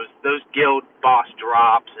 For those guild boss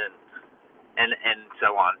drops and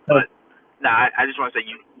so on. But no, I just want to say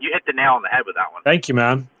you hit the nail on the head with that one. Thank you,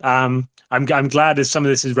 man. I'm glad that some of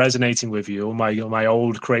this is resonating with you. All my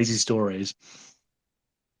old crazy stories.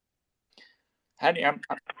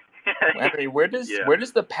 Henry, where does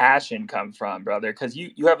the passion come from, brother? Because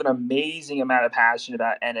you have an amazing amount of passion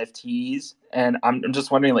about NFTs, and I'm just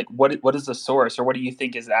wondering, like, what is the source, or what do you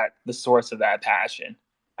think is that the source of that passion?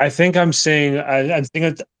 I think I'm seeing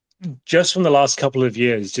just from the last couple of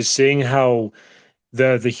years, just seeing how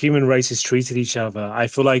the human race has treated each other. I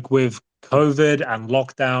feel like with COVID and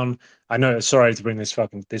lockdown, I know, sorry to bring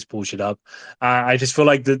this bullshit up. I just feel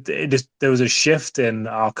like there was a shift in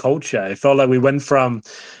our culture. It felt like we went from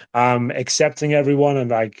accepting everyone and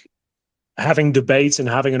like having debates and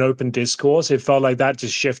having an open discourse. It felt like that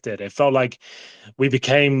just shifted. It felt like we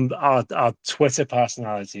became our Twitter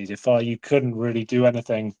personalities. It felt like you couldn't really do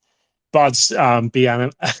anything but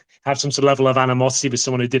have some sort of level of animosity with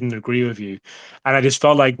someone who didn't agree with you. And I just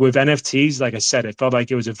felt like with NFTs, like I said, it felt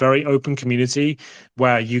like it was a very open community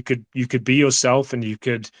where you could be yourself, and you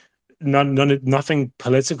could nothing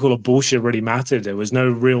political or bullshit really mattered. There was no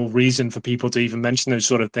real reason for people to even mention those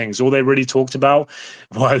sort of things. All they really talked about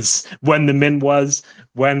was when the mint was,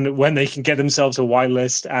 when they can get themselves a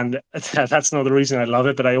whitelist. And that's not the reason I love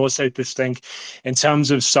it. But I also just think in terms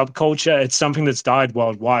of subculture, it's something that's died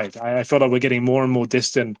worldwide. I feel like we're getting more and more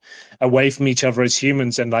distant away from each other as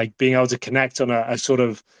humans, and like being able to connect on a sort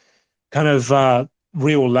of kind of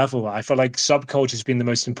real level. I feel like subculture has been the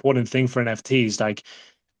most important thing for NFTs. Like,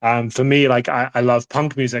 for me, like I love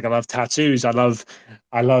punk music, I love tattoos, I love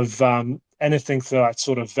anything through that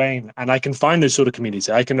sort of vein, and I can find those sort of communities.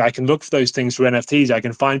 I can look for those things through NFTs. I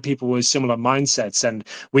can find people with similar mindsets, and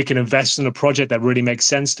we can invest in a project that really makes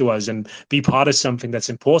sense to us and be part of something that's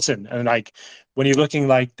important. And like when you're looking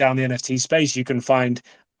like down the NFT space, you can find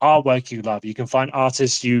artwork you love, you can find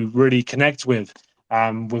artists you really connect with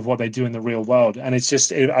what they do in the real world. And it's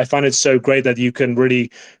just, I find it so great that you can really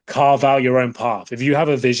carve out your own path. If you have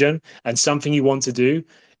a vision and something you want to do,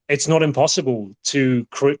 it's not impossible to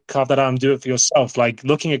carve that out and do it for yourself. Like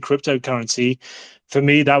looking at cryptocurrency, for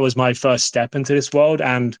me, that was my first step into this world.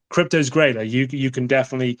 And crypto is great. Like you can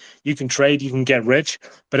definitely, you can trade, you can get rich,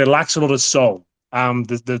 but it lacks a lot of soul.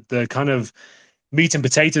 The kind of meat and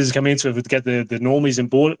potatoes coming into it to get the normies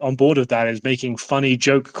on board of that is making funny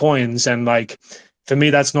joke coins. And like, for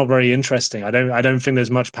me, that's not very interesting. I don't think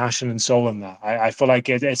there's much passion and soul in that. I feel like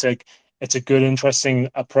it's a good, interesting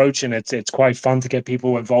approach, and it's quite fun to get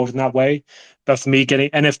people involved in that way. But for me,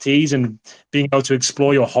 getting NFTs and being able to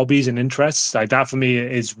explore your hobbies and interests, like that for me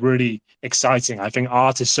is really exciting. I think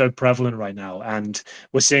art is so prevalent right now, and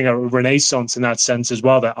we're seeing a renaissance in that sense as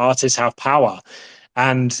well, that artists have power.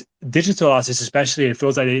 And digital artists, especially, it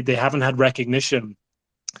feels like they haven't had recognition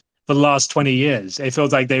for the last 20 years. It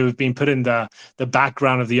feels like they've been put in the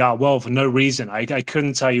background of the art world for no reason. I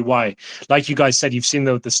couldn't tell you why. Like you guys said, you've seen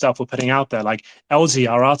the stuff we're putting out there. Like LZ,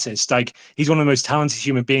 our artist, like he's one of the most talented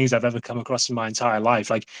human beings I've ever come across in my entire life.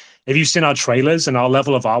 Like if you've seen our trailers and our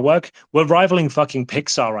level of artwork, we're rivaling fucking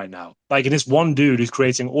Pixar right now. Like, and it's one dude who's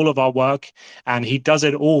creating all of our work, and he does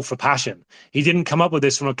it all for passion. He didn't come up with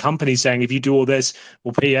this from a company saying, if you do all this,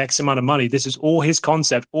 we'll pay you X amount of money. This is all his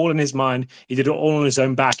concept, all in his mind. He did it all on his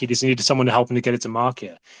own back. He just needed someone to help him to get it to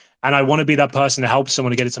market. And I want to be that person to help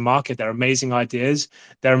someone to get it to market. They're amazing ideas,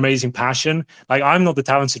 their amazing passion. Like, I'm not the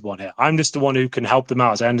talented one here. I'm just the one who can help them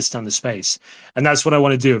out as I understand the space. And that's what I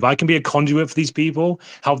want to do. If I can be a conduit for these people,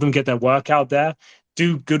 help them get their work out there,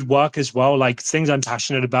 do good work as well, like things I'm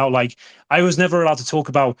passionate about. Like, I was never allowed to talk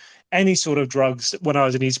about any sort of drugs when I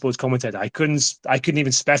was an esports commentator. I couldn't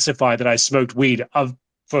even specify that I smoked weed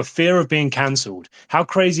for fear of being cancelled. How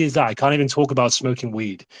crazy is that? I can't even talk about smoking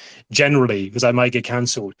weed generally because I might get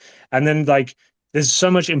cancelled. And then like there's so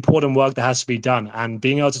much important work that has to be done. And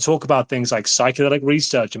being able to talk about things like psychedelic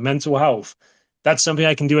research and mental health, that's something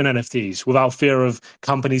I can do in NFTs without fear of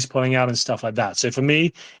companies pulling out and stuff like that. So for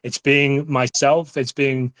me, it's being myself, it's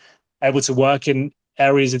being able to work in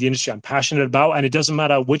areas of the industry I'm passionate about. And it doesn't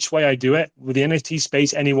matter which way I do it. With the NFT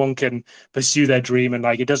space, anyone can pursue their dream. And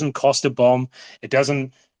like, it doesn't cost a bomb. It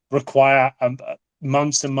doesn't require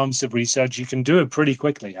months and months of research. You can do it pretty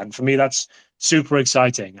quickly. And for me, that's super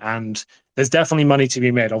exciting. And there's definitely money to be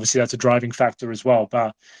made. Obviously, that's a driving factor as well.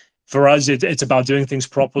 But for us, it's about doing things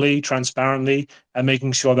properly, transparently, and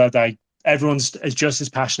making sure that everyone's just as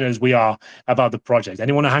passionate as we are about the project.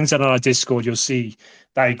 Anyone who hangs out on our Discord, you'll see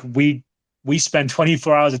like we spend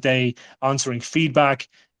 24 hours a day answering feedback,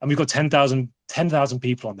 and we've got 10,000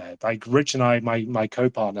 people on there. Like Rich and I, my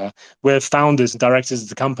co-partner, we're founders and directors of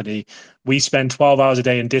the company. We spend 12 hours a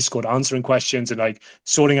day in Discord answering questions and like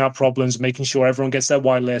sorting out problems, making sure everyone gets their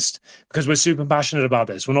whitelist, because we're super passionate about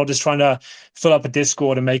this. We're not just trying to fill up a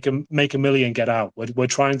Discord and make a million get out. We're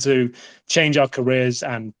trying to change our careers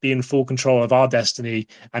and be in full control of our destiny,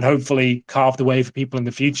 and hopefully carve the way for people in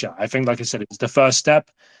the future. I think, like I said, it's the first step,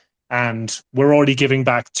 and we're already giving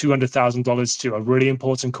back $200,000 to a really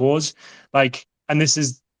important cause. Like, and this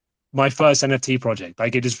is my first NFT project.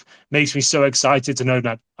 Like, it just makes me so excited to know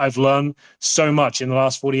that I've learned so much in the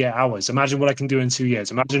last 48 hours. Imagine what I can do in 2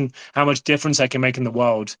 years. Imagine how much difference I can make in the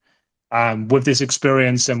world with this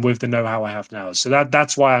experience and with the know-how I have now. So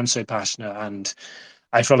that's why I'm so passionate, and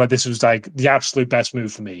I felt like this was like the absolute best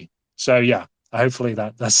move for me. So yeah, hopefully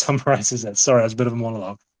that summarizes it. Sorry, that was a bit of a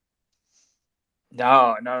monologue.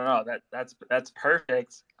 No. That's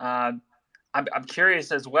perfect. I'm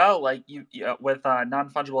curious as well. Like you with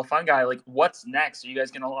non-fungible fungi, like what's next? Are you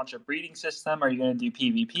guys going to launch a breeding system? Are you going to do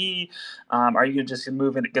PvP? Are you just going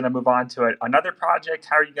to move on to another project?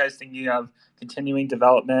 How are you guys thinking of continuing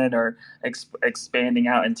development or expanding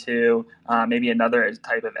out into maybe another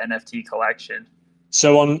type of NFT collection?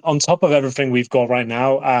 So on top of everything we've got right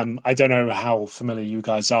now, I don't know how familiar you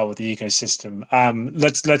guys are with the ecosystem.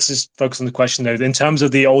 Let's just focus on the question though. In terms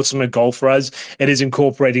of the ultimate goal for us, it is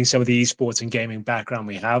incorporating some of the esports and gaming background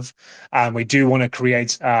we have. We do want to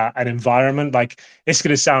create an environment. Like, it's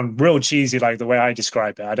going to sound real cheesy, like the way I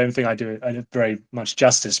describe it. I don't think I do it very much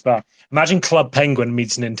justice. But imagine Club Penguin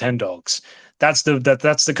meets Nintendogs. That's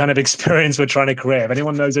the kind of experience we're trying to create. If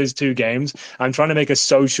anyone knows those two games, I'm trying to make a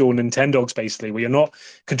social Nintendogs, basically, where you're not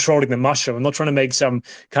controlling the mushroom. I'm not trying to make some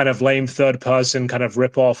kind of lame third person kind of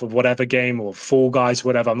rip off of whatever game or Fall Guys,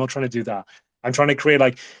 whatever. I'm not trying to do that. I'm trying to create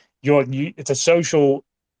like it's a social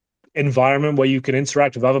environment where you can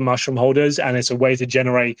interact with other mushroom holders, and it's a way to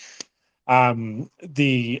generate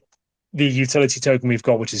the utility token we've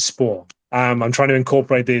got, which is Spore. I'm trying to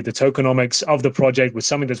incorporate the tokenomics of the project with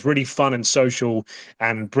something that's really fun and social,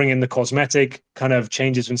 and bring in the cosmetic kind of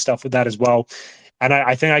changes and stuff with that as well. And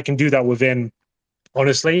I think I can do that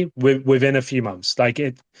honestly, within a few months. Like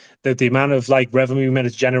the amount of like revenue we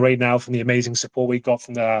managed to generate now from the amazing support we got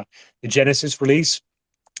from the Genesis release,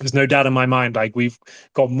 there's no doubt in my mind, like we've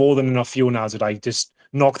got more than enough fuel now to like just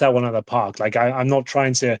knock that one out of the park. Like I'm not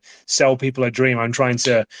trying to sell people a dream. I'm trying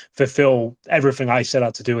to fulfill everything I set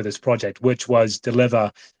out to do with this project, which was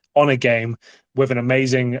deliver on a game with an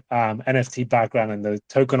amazing NFT background and the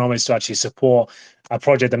tokenomics to actually support a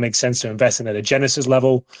project that makes sense to invest in at a Genesis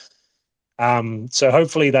level. So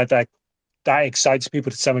hopefully that excites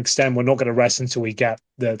people to some extent. We're not going to rest until we get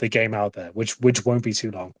the game out there, which won't be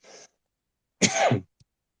too long.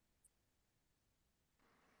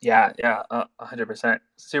 Yeah, 100%.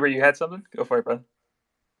 Super, you had something? Go for it, brother.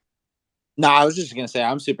 No, I was just gonna say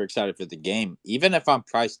I'm super excited for the game. Even if I'm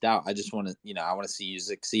priced out, I just want to, I want to see you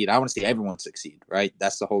succeed. I want to see everyone succeed. Right?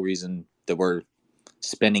 That's the whole reason that we're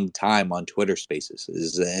spending time on Twitter Spaces.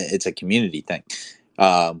 It's a community thing.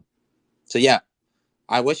 So yeah,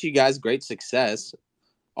 I wish you guys great success.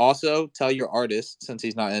 Also, tell your artist, since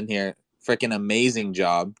he's not in here, freaking amazing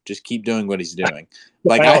job. Just keep doing what he's doing.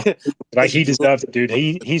 Like he deserves it, dude.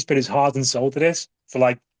 He's put his heart and soul to this for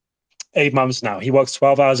like 8 months now. He works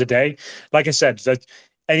 12 hours a day. Like I said, that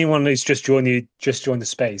anyone who's just joined the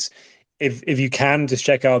space, if you can, just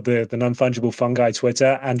check out the Non-Fungible Fungi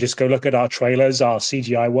Twitter and just go look at our trailers, our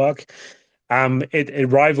CGI work. It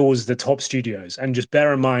rivals the top studios. And just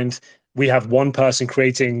bear in mind, we have one person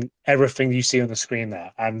creating everything you see on the screen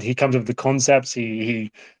there, and he comes up with the concepts.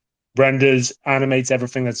 He renders, animates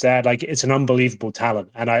everything that's there. Like, it's an unbelievable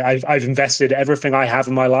talent, and I've invested everything I have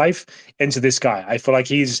in my life into this guy. I feel like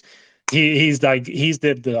he's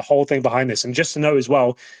the whole thing behind this. And just to know as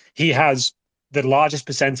well, he has the largest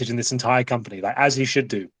percentage in this entire company, like as he should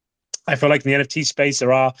do. I feel like in the NFT space,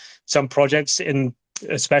 there are some projects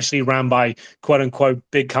especially ran by quote unquote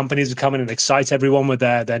big companies who come in and excite everyone with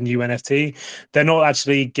their new NFT. They're not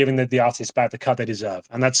actually giving the artists back the cut they deserve.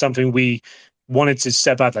 And that's something we wanted to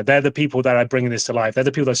step out. Like, they're the people that are bringing this to life. They're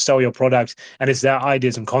the people that sell your product, and it's their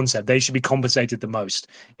ideas and concept. They should be compensated the most,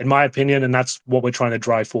 in my opinion. And that's what we're trying to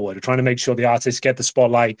drive forward. We're trying to make sure the artists get the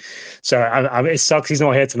spotlight. So it sucks he's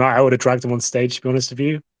not here tonight. I would have dragged him on stage, to be honest with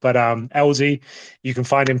you. But LZ, you can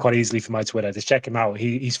find him quite easily from my Twitter. Just check him out.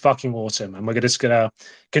 He's fucking awesome. And we're just going to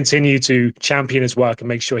continue to champion his work and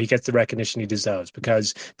make sure he gets the recognition he deserves,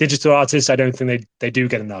 because digital artists, I don't think they do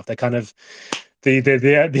get enough. They're kind of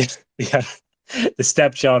the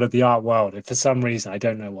stepchild of the art world. And for some reason, I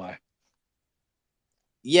don't know why.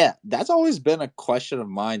 Yeah, that's always been a question of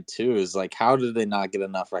mine too, is like, how do they not get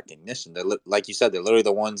enough recognition? They're, like you said, they're literally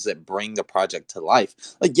the ones that bring the project to life.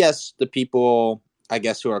 Like, yes, the people, I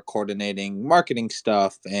guess, who are coordinating marketing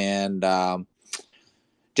stuff and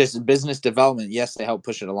just business development, yes, they help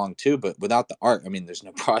push it along too. But without the art, I mean, there's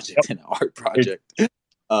no project in an art project.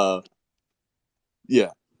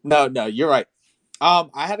 Yeah, no, you're right.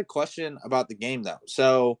 I had a question about the game though.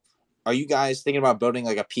 So, are you guys thinking about building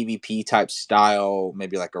like a PvP type style,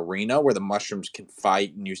 maybe like arena where the mushrooms can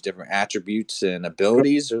fight and use different attributes and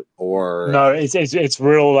abilities, or no? It's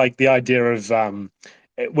real, like the idea of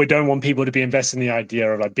we don't want people to be invested in the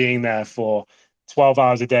idea of like being there for 12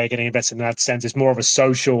 hours a day, getting invested in that sense. It's more of a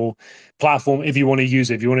social platform. If you want to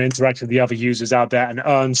use it, if you want to interact with the other users out there and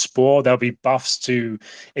earn spore, there'll be buffs to,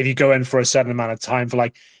 if you go in for a certain amount of time, for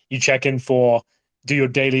like, you check in for, do your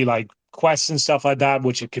daily like quests and stuff like that,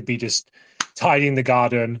 which it could be just tidying the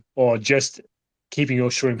garden or just keeping your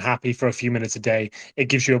shroom happy for a few minutes a day. It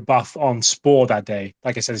gives you a buff on spore that day.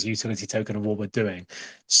 Like I said, as a utility token of what we're doing.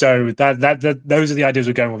 So that those are the ideas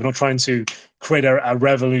we're going with. We're not trying to create a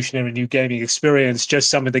revolutionary new gaming experience, just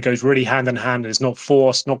something that goes really hand in hand. It's not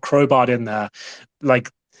forced, not crowbarred in there.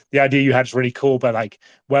 Like, the idea you had is really cool, but like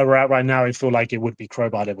where we're at right now, I feel like it would be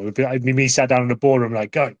crowbarred in. It would be me sat down in the boardroom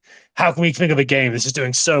like, go, how can we think of a game? This is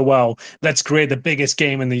doing so well. Let's create the biggest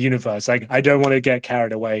game in the universe. Like, I don't want to get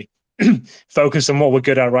carried away. Focus on what we're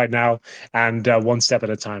good at right now, and one step at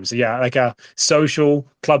a time. So yeah, like a social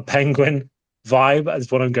Club Penguin vibe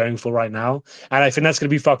is what I'm going for right now, and I think that's going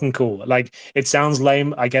to be fucking cool. Like, it sounds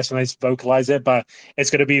lame, I guess, when I vocalize it, but it's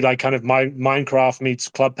going to be like kind of Minecraft meets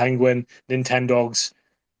Club Penguin, Nintendogs,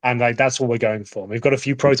 and like that's what we're going for. We've got a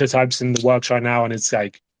few prototypes in the works right now, and it's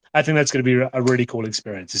like, I think that's going to be a really cool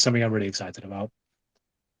experience. It's something I'm really excited about.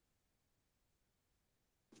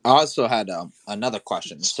 I also had another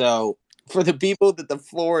question. So, for the people that the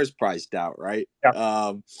floor is priced out, right? Yeah.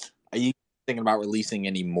 Are you thinking about releasing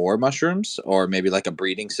any more mushrooms, or maybe like a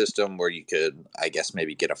breeding system where you could, I guess,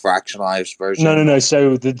 maybe get a fractionalized version? No.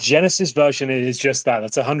 So the Genesis version is just that.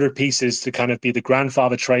 That's 100 pieces to kind of be the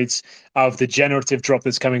grandfather traits of the generative drop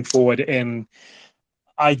that's coming forward in.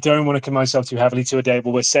 I don't want to commit myself too heavily to a date,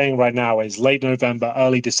 but we're saying right now is late November,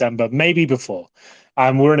 early December, maybe before.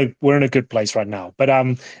 We're in a good place right now.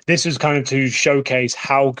 But this is kind of to showcase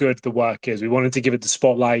how good the work is. We wanted to give it the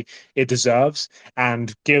spotlight it deserves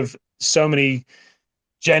and give so many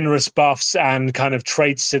generous buffs and kind of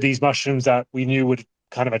traits to these mushrooms that we knew would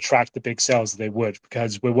kind of attract the big sales that they would,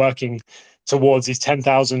 because we're working towards these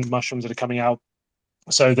 10,000 mushrooms that are coming out.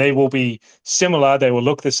 So they will be similar, they will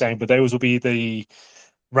look the same, but those will be the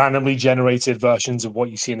randomly generated versions of what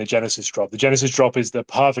you see in the Genesis drop. The Genesis drop is the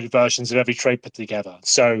perfect versions of every trait put together.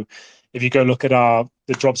 So if you go look at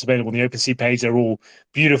the drops available on the OpenSea page, they're all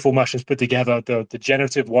beautiful mushrooms put together. The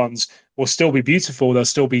generative ones will still be beautiful. They'll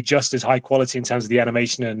still be just as high quality in terms of the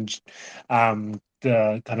animation and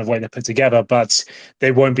the kind of way they're put together, but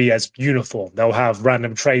they won't be as uniform. They'll have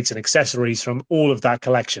random traits and accessories from all of that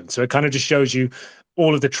collection. So it kind of just shows you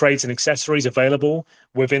all of the traits and accessories available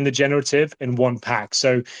within the generative in one pack.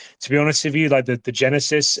 So to be honest with you, like the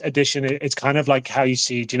Genesis edition, it's kind of like how you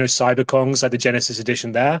see, do you know Cyberkongs, like the Genesis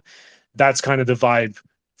edition there? That's kind of the vibe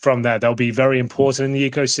from there. They'll be very important in the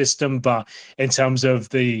ecosystem, but in terms of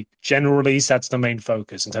the general release, that's the main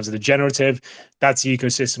focus. In terms of the generative, that's the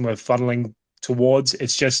ecosystem we're funneling towards.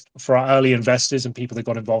 It's just for our early investors and people that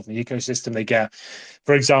got involved in the ecosystem, they get,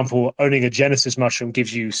 for example, owning a Genesis mushroom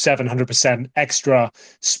gives you 700% extra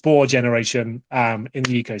spore generation in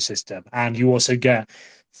the ecosystem. And you also get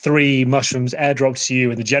 3 mushrooms airdropped to you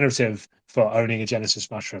in the generative for owning a Genesis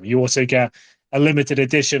mushroom. You also get a limited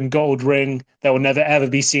edition gold ring that will never ever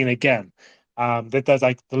be seen again. There's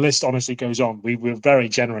like the list honestly goes on. We're very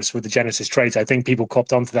generous with the Genesis traits. I think people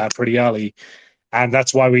copped onto that pretty early, and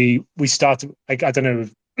that's why we started. I don't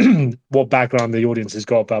know what background the audience has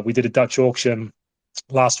got, but we did a Dutch auction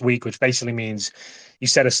last week, which basically means you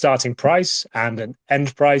set a starting price and an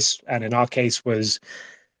end price, and in our case was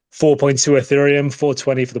 4.2 Ethereum,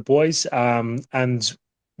 420 for the boys, and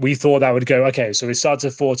we thought that would go, okay, so it starts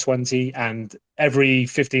at 420 and every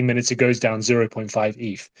 15 minutes it goes down 0.5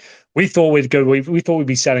 ETH. We thought we'd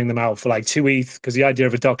be selling them out for like 2 ETH, because the idea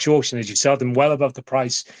of a Dutch auction is you sell them well above the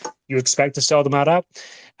price you expect to sell them at,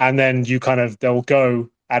 and then they'll go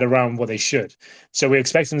at around what they should. So we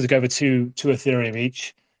expect them to go over 2 Ethereum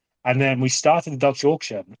each. And then we started the Dutch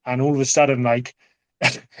auction, and all of a sudden, like,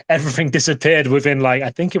 everything disappeared within, like, I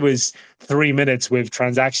think it was 3 minutes with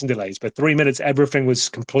transaction delays, but 3 minutes everything was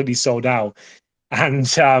completely sold out.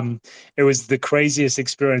 And it was the craziest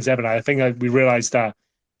experience ever. I think we realized that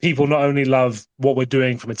people not only love what we're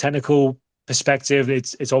doing from a technical perspective,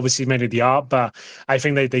 it's obviously mainly the art, but I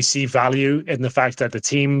think they see value in the fact that the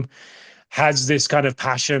team has this kind of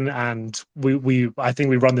passion, and I think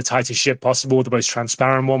we run the tightest ship possible, the most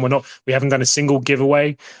transparent one. We haven't done a single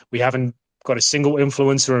giveaway. We haven't got a single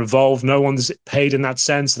influencer involved. No one's paid in that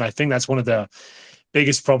sense. And I think that's one of the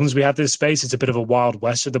biggest problems we have in this space. It's a bit of a wild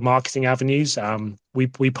west of the marketing avenues. We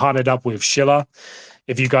partnered up with Schiller.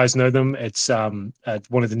 If you guys know them, it's one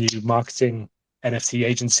of the new marketing NFT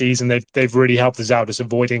agencies, and they've really helped us out, just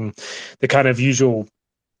avoiding the kind of usual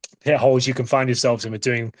pit holes you can find yourselves in with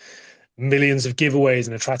doing millions of giveaways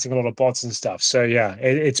and attracting a lot of bots and stuff. So yeah,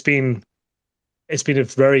 it's been a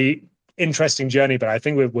very interesting journey, but I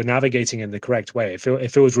think we're navigating in the correct way.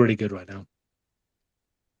 It feels really good right now.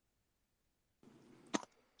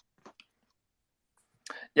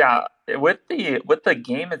 Yeah, with the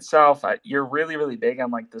game itself, you're really, really big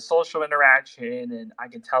on like the social interaction, and I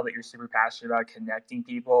can tell that you're super passionate about connecting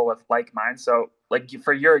people with like minds. So, like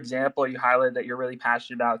for your example, you highlighted that you're really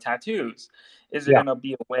passionate about tattoos. Is there going to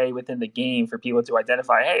be a way within the game for people to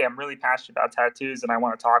identify, hey, I'm really passionate about tattoos and I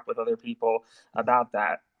want to talk with other people about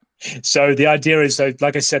that? So the idea is, so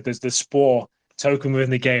like I said, there's the spore token within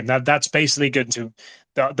the game. That's basically going to,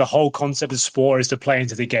 the whole concept of spore is to play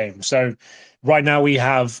into the game. So right now we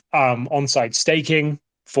have on-site staking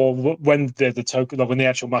for when the token, when the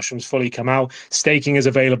actual mushrooms fully come out. Staking is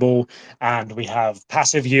available, and we have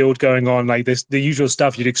passive yield going on, like this, the usual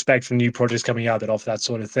stuff you'd expect from new projects coming out that offer that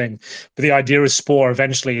sort of thing. But the idea of spore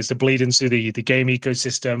eventually is to bleed into the game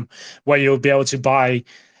ecosystem, where you'll be able to buy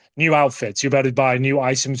new outfits. You'll be able to buy new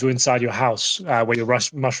items inside your house where your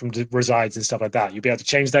mushroom resides and stuff like that. You'll be able to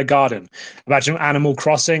change their garden. Imagine Animal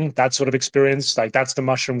Crossing, that sort of experience. Like, that's the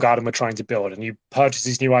mushroom garden we're trying to build. And you purchase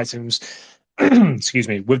these new items, excuse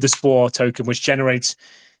me, with the spore token, which generates,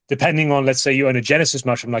 depending on, let's say you own a Genesis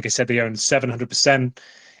mushroom, like I said, they own 700%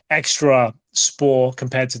 extra spore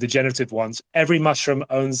compared to the generative ones. Every mushroom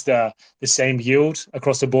owns the same yield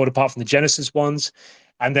across the board, apart from the Genesis ones.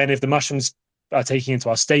 And then if the mushrooms are taking into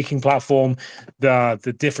our staking platform,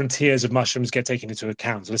 the different tiers of mushrooms get taken into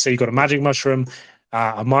account. So let's say you've got a magic mushroom,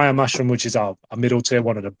 a Maya mushroom, which is our middle tier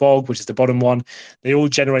one, and a bog, which is the bottom one. They all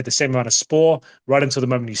generate the same amount of spore right until the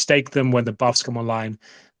moment you stake them, when the buffs come online.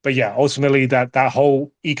 But yeah, ultimately that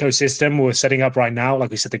whole ecosystem we're setting up right now, like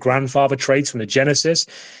we said, the grandfather traits from the Genesis,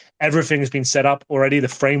 everything has been set up already. The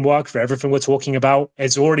framework for everything we're talking about,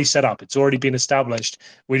 it's already set up. It's already been established.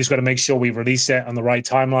 We just got to make sure we release it on the right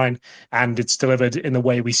timeline and it's delivered in the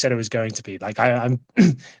way we said it was going to be. Like, I'm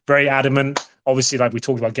very adamant. Obviously, like we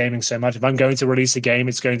talked about gaming so much, if I'm going to release a game,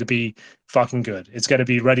 it's going to be fucking good. It's going to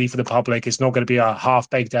be ready for the public. It's not going to be a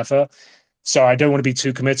half-baked effort. So I don't want to be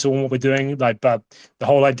too committal on what we're doing. Like, but the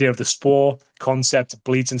whole idea of the spore concept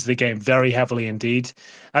bleeds into the game very heavily indeed.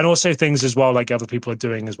 And also things as well, like other people are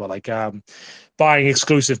doing as well, like buying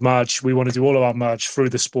exclusive merch. We want to do all of our merch through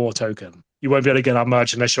the spore token. You won't be able to get our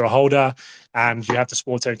merch unless you're a holder, and you have the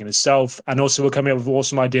spore token itself. And also, we're coming up with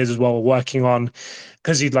awesome ideas as well. We're working on,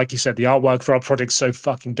 because like you said, the artwork for our project's so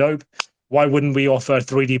fucking dope. Why wouldn't we offer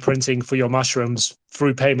 3D printing for your mushrooms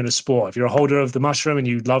through payment of spore? If you're a holder of the mushroom and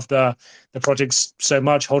you love the projects so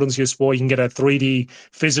much, hold on to your spore, you can get a 3D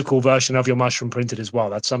physical version of your mushroom printed as well.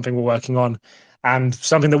 That's something we're working on, and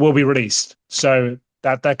something that will be released. So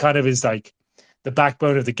that kind of is like the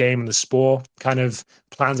backbone of the game and the spore kind of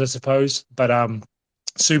plans, I suppose. But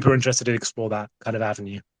super interested to explore that kind of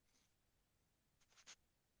avenue.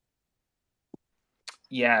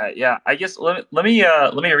 Yeah. I guess let me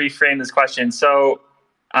reframe this question. So,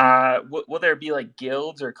 will there be like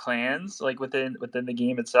guilds or clans like within the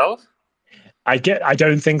game itself? I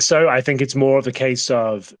don't think so. I think it's more of a case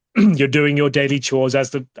of you're doing your daily chores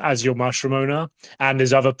as your mushroom owner, and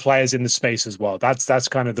there's other players in the space as well. That's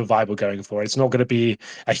kind of the vibe we're going for. It's not going to be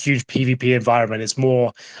a huge PvP environment. It's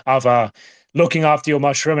more of a looking after your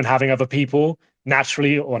mushroom and having other people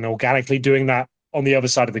naturally or organically doing that on the other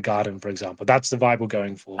side of the garden, for example. That's the vibe we're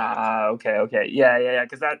going for. Okay. Yeah.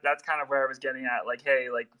 Because that's kind of where I was getting at. Like, hey,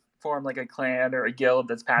 like form like a clan or a guild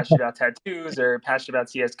that's passionate about tattoos or passionate about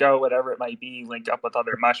CS:GO, whatever it might be. Link up with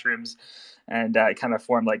other mushrooms, and kind of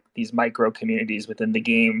form like these micro communities within the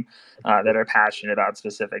game that are passionate about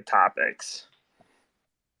specific topics.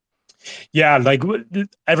 Yeah, like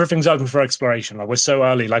everything's open for exploration. Like we're so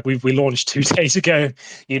early. Like we launched 2 days ago.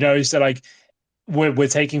 So like we're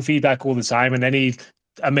taking feedback all the time, and any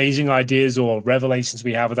amazing ideas or revelations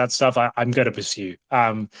we have with that stuff, I'm going to pursue.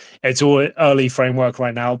 It's all early framework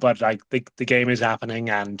right now, but like the game is happening,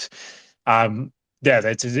 and yeah,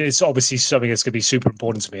 it's obviously something that's going to be super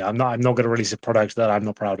important to me. I'm not going to release a product that I'm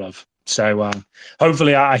not proud of. So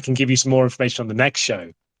hopefully I can give you some more information on the next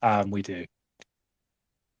show we do.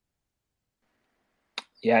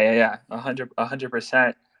 Yeah.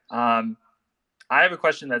 100%. I have a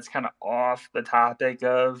question that's kind of off the topic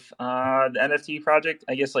of the NFT project.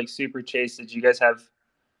 I guess like Super Chase, did you guys have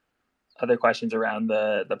other questions around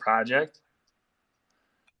the project?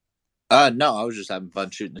 No, I was just having fun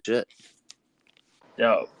shooting the shit.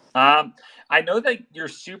 Yo, I know that you're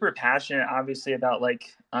super passionate, obviously, about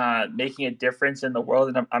like making a difference in the world,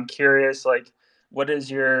 and I'm curious, like, what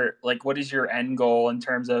is your end goal in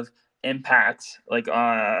terms of impact, like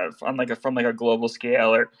from a global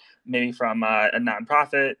scale, or maybe from a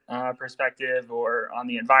nonprofit perspective, or on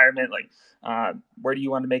the environment, like where do you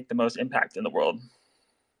want to make the most impact in the world?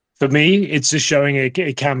 For me, it's just showing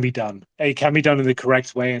it can be done. It can be done in the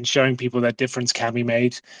correct way, and showing people that difference can be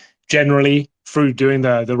made generally through doing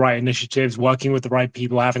the right initiatives, working with the right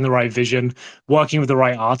people, having the right vision, working with the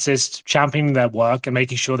right artists, championing their work and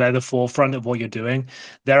making sure they're the forefront of what you're doing.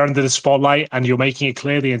 They're under the spotlight and you're making it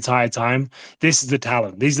clear the entire time. This is the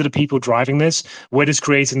talent. These are the people driving this. We're just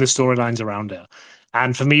creating the storylines around it.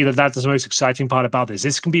 And for me, that's the most exciting part about this.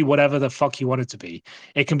 This can be whatever the fuck you want it to be.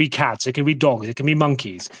 It can be cats, it can be dogs, it can be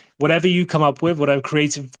monkeys. Whatever you come up with, whatever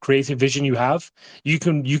creative vision you have, you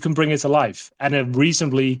can bring it to life in a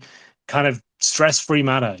reasonably kind of stress-free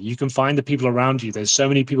manner. You can find the people around you. There's so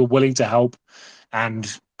many people willing to help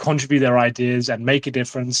and contribute their ideas and make a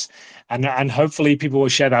difference. And hopefully people will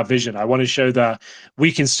share that vision. I want to show that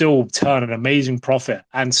we can still turn an amazing profit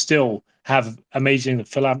and still have amazing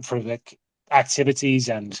philanthropic activities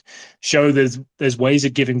and show there's ways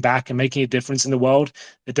of giving back and making a difference in the world.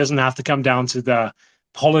 It doesn't have to come down to the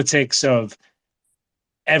politics of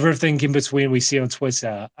everything in between we see on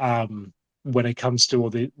Twitter when it comes to all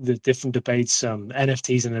the different debates,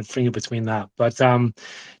 NFTs and everything in between that. But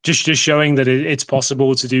just showing that it's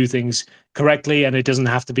possible to do things correctly, and it doesn't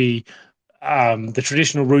have to be the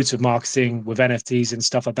traditional routes of marketing with NFTs and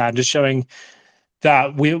stuff like that, and just showing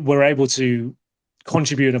that we're able to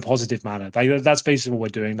contribute in a positive manner. Like, that's basically what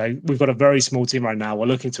we're doing. Like, we've got a very small team right now. We're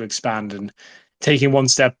looking to expand and taking one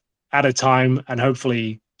step at a time, and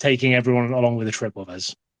hopefully taking everyone along with the trip with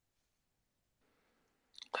us.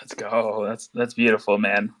 Let's go. That's beautiful,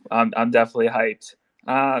 man. I'm definitely hyped.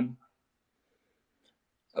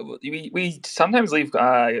 We sometimes leave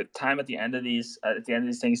time at the end of these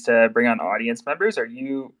things to bring on audience members. Are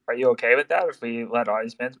you okay with that if we let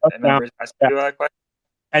audience members ask you a question?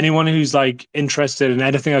 Anyone who's like interested in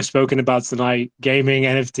anything I've spoken about tonight, gaming,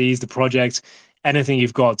 NFTs, the project, anything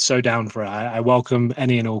you've got, so down for it. I welcome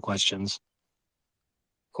any and all questions.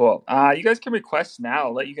 Cool. You guys can request now.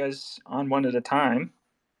 I'll let you guys on one at a time.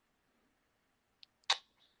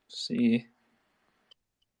 Let's see.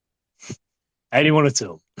 Anyone at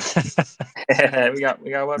all. we got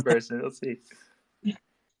one person. Let's see. We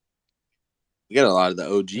got a lot of the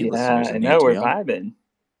OG listeners. I know, we're vibing.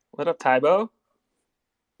 What up, Tybo?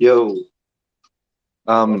 Yo.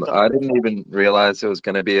 I didn't even realize it was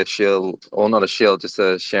going to be a shield, or not a shield, just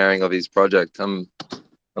a sharing of his project. I'm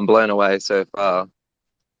blown away so far.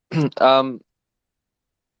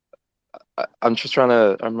 I'm just trying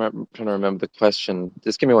to remember the question.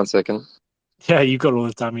 Just give me 1 second. Yeah, you got all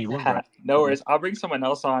the time you want, bro. No worries. I'll bring someone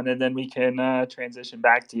else on, and then we can transition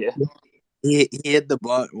back to you. He hit the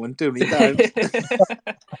button too many times.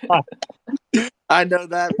 I know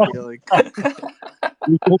that feeling.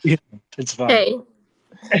 It's fine. Hey,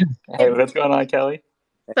 Hey, what's going on, Kelly?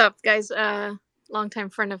 what's up, guys? Longtime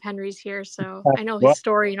friend of Henry's here, so I know his What?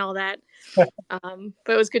 story and all that. But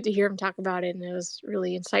it was good to hear him talk about it, and it was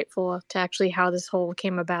really insightful to actually how this whole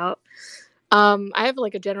came about. I have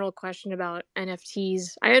like a general question about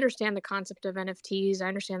NFTs. I understand the concept of NFTs. I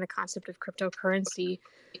understand the concept of cryptocurrency.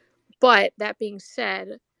 But that being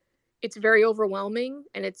said, it's very overwhelming,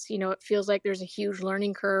 and it's, it feels like there's a huge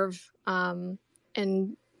learning curve. And,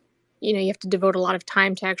 you have to devote a lot of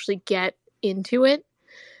time to actually get into it.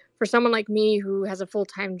 For someone like me who has a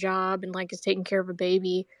full-time job and like is taking care of a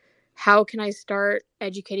baby, how can I start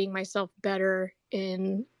educating myself better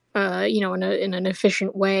in in an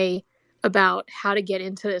efficient way about how to get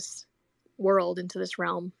into this world, into this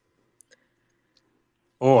realm?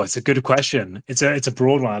 Oh, it's a good question. It's a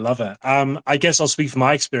broad one. I love it. I guess I'll speak from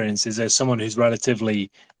my experiences as someone who's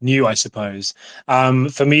relatively new, I suppose.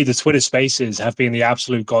 For me, the Twitter Spaces have been the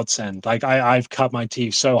absolute godsend. Like I've cut my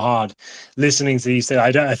teeth so hard listening to these things.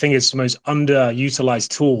 I think it's the most underutilized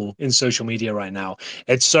tool in social media right now.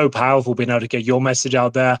 It's so powerful being able to get your message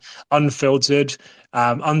out there, unfiltered,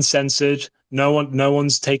 uncensored. No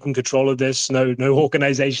one's taking control of this. No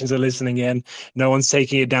organizations are listening in. No one's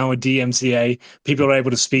taking it down with DMCA. People are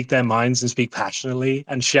able to speak their minds and speak passionately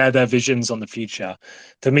and share their visions on the future.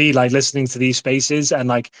 For me, like listening to these spaces, and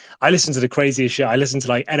like I listen to the craziest shit. I listen to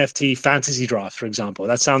like NFT fantasy draft, for example.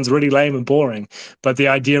 That sounds really lame and boring, but the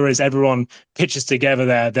idea is everyone pitches together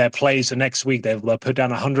their plays for next week. They'll put down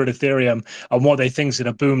 100 Ethereum on what they think is going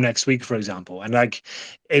to boom next week, for example. And like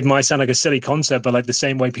it might sound like a silly concept, but like the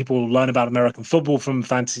same way people learn about American football from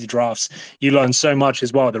fantasy drafts, you learn so much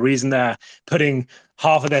as well. The reason they're putting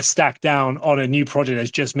half of their stack down on a new project that's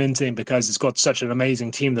just minting because it's got such an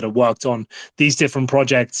amazing team that have worked on these different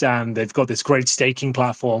projects and they've got this great staking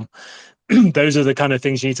platform. Those are the kind of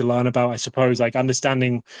things you need to learn about, I suppose, like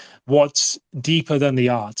understanding what's deeper than the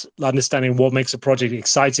art, understanding what makes a project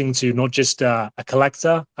exciting to not just a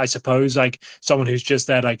collector, I suppose, like someone who's just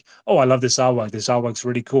there like, oh, I love this artwork. This artwork's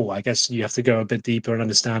really cool. I guess you have to go a bit deeper and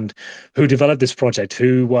understand who developed this project,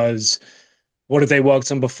 what have they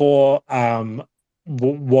worked on before,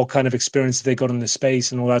 what kind of experience have they got in the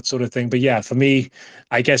space and all that sort of thing. But yeah, for me,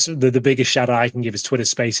 I guess the biggest shout out I can give is Twitter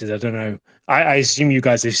Spaces. I don't know. I assume you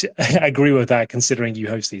guys agree with that, considering you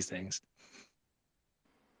host these things.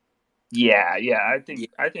 Yeah.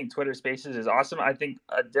 I think Twitter Spaces is awesome. I think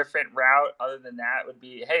a different route other than that would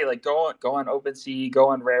be, hey, like go on OpenSea, go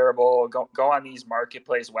on Rarible, go on these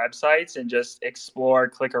marketplace websites and just explore,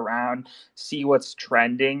 click around, see what's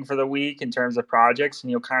trending for the week in terms of projects,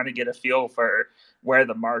 and you'll kind of get a feel for where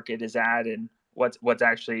the market is at and what's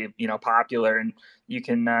actually popular, and you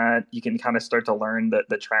can kind of start to learn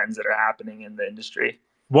the trends that are happening in the industry.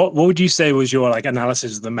 What would you say was your like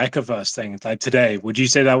analysis of the Mechaverse thing like today? Would you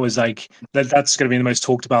say that was like that's going to be the most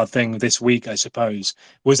talked about thing this week, I suppose?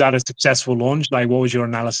 Was that a successful launch? Like, what was your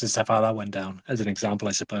analysis of how that went down, as an example,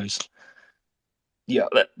 I suppose? Yeah,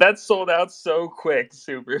 that sold out so quick,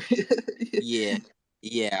 super. Yeah.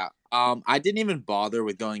 I didn't even bother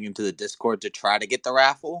with going into the Discord to try to get the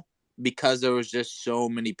raffle because there was just so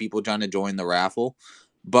many people trying to join the raffle.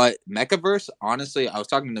 But Mechaverse, honestly, I was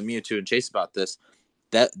talking to Mewtwo and Chase about this.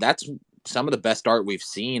 That's some of the best art we've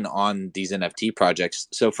seen on these NFT projects.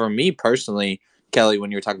 So for me personally, Kelly,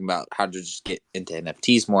 when you were talking about how to just get into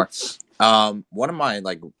NFTs more, one of my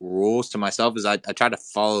like rules to myself is I try to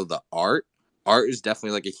follow the art. Art is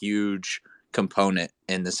definitely like a huge component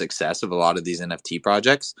in the success of a lot of these NFT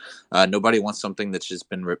projects. Nobody wants something that's just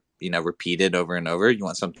been repeated over and over. You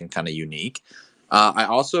want something kind of unique. I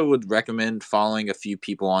also would recommend following a few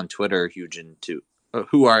people on Twitter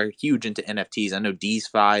who are huge into NFTs. I know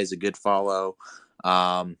DSFi is a good follow.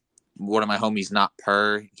 One of my homies, Not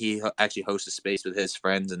Per, he actually hosts a space with his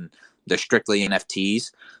friends, and they're strictly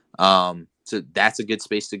NFTs. So that's a good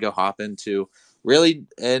space to go hop into. Really,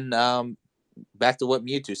 and back to what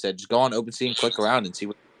Mewtwo said, just go on OpenSea and click around and see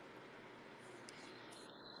what.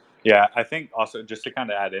 Yeah, I think also just to kind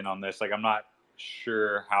of add in on this, like I'm not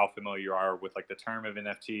sure how familiar you are with like the term of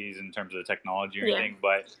NFTs in terms of the technology or anything,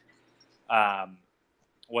 but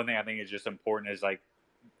one thing I think is just important is like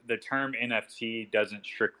the term NFT doesn't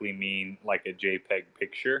strictly mean like a JPEG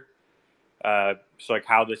picture. So like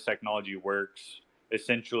how this technology works,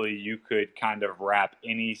 essentially you could kind of wrap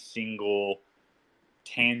any single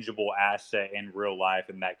tangible asset in real life,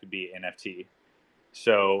 and that could be an NFT.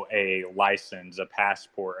 So a license, a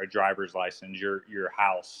passport, a driver's license, your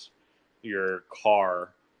house, your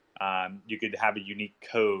car. You could have a unique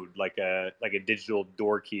code, like a digital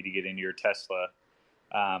door key to get into your Tesla.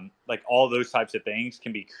 Like all those types of things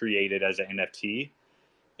can be created as an NFT.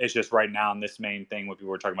 It's just right now in this main thing when people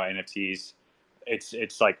were talking about NFTs,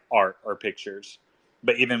 it's like art or pictures.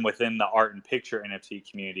 But even within the art and picture NFT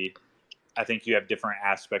community, I think you have different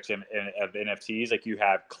aspects of NFTs. Like you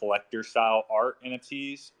have collector style art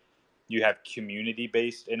NFTs. You have community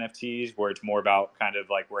based NFTs where it's more about kind of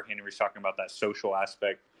like where Henry's talking about that social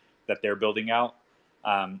aspect that they're building out.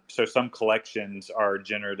 So some collections are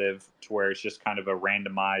generative to where it's just kind of a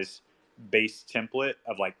randomized base template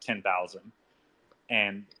of like 10,000.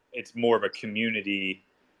 And it's more of a community.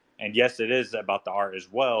 And yes, it is about the art as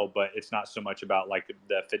well, but it's not so much about like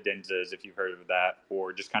the fidenzas, if you've heard of that,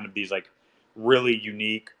 or just kind of these like really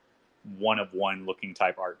unique one of one looking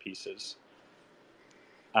type art pieces.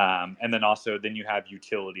 And then also then you have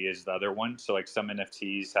utility is the other one. So like some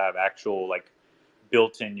NFTs have actual like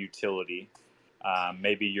built-in utility.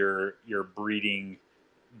 Maybe you're breeding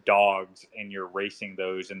dogs and you're racing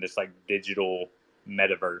those in this like digital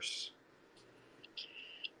metaverse.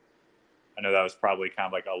 I know that was probably kind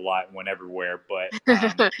of like a lot went everywhere, but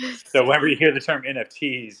so whenever you hear the term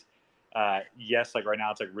NFTs, yes, like right now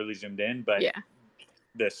it's like really zoomed in, but yeah,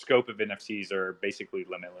 the scope of NFTs are basically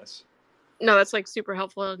limitless. no, that's like super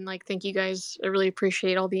helpful, and like thank you guys. I really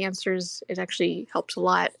appreciate all the answers. It actually helps a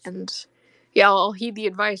lot, and yeah, I'll heed the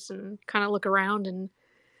advice and kind of look around and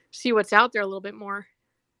see what's out there a little bit more.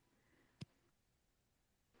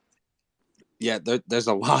 Yeah, there's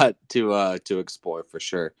a lot to explore for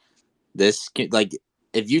sure. This like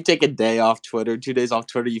if you take a day off Twitter, 2 days off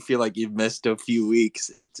Twitter, you feel like you've missed a few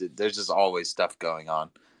weeks. There's just always stuff going on.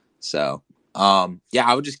 So yeah,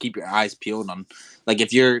 I would just keep your eyes peeled on like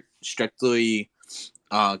if you're strictly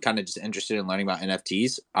kind of just interested in learning about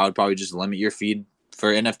NFTs, I would probably just limit your feed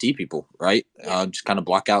for NFT people, right? Just kind of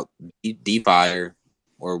block out DeFi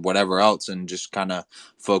or whatever else and just kind of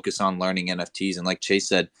focus on learning NFTs. And like Chase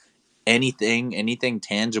said, anything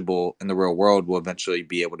tangible in the real world will eventually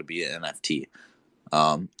be able to be an NFT.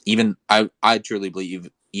 Even I truly believe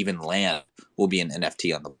even land will be an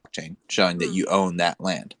NFT on the blockchain, showing that you own that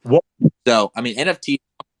land. What? So, I mean,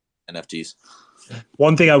 NFTs.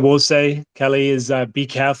 One thing I will say, Kelly, is be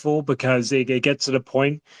careful because it gets to the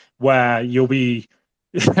point where you'll be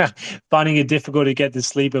finding it difficult to get to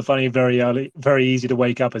sleep and finding it very easy to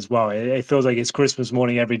wake up as well. It feels like it's Christmas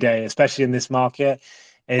morning every day, especially in this market.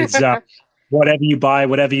 It's whatever you buy,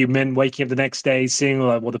 whatever you mint, waking up the next day, seeing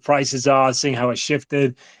like what the prices are, seeing how it's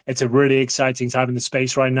shifted. It's a really exciting time in the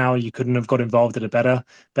space right now. You couldn't have got involved at a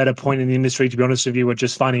better point in the industry. To be honest with you, we're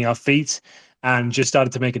just finding our feet and just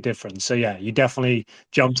started to make a difference. So yeah, you definitely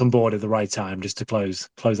jumped on board at the right time just to close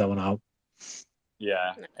that one out.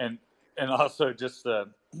 Yeah, and also just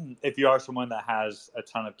if you are someone that has a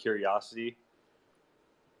ton of curiosity,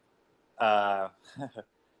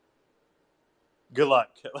 good luck.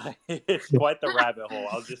 It's quite the rabbit hole.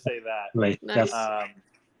 I'll just say that. Nice.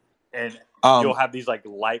 And you'll have these like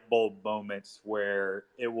light bulb moments where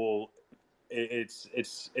it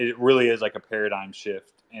really is like a paradigm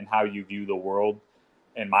shift in how you view the world.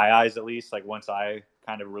 In my eyes, at least, like once I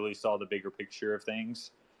kind of really saw the bigger picture of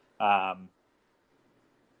things.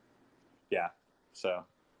 Yeah, so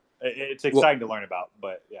it's exciting to learn about,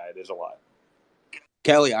 but yeah, it is a lot.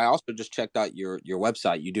 Kelly, I also just checked out your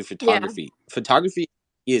website. You do photography. Yeah. Photography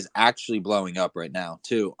is actually blowing up right now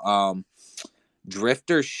too.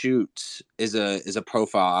 Drifter Shoots is a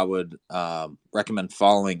profile I would recommend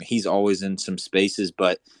following. He's always in some spaces,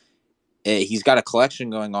 but he's got a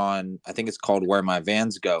collection going on. I think it's called Where My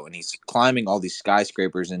Vans Go, and he's climbing all these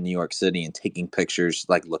skyscrapers in New York City and taking pictures,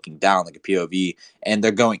 like looking down, like a POV, and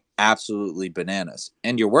they're going absolutely bananas.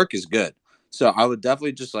 And your work is good, so I would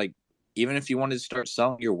definitely just like, even if you wanted to start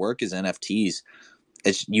selling your work as NFTs,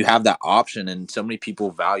 you have that option, and so many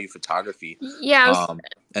people value photography. Yeah,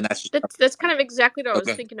 and that's kind of exactly what I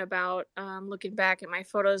was thinking about. Looking back at my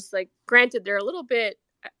photos, like granted, they're a little bit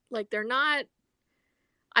like they're not.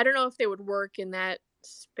 I don't know if they would work in that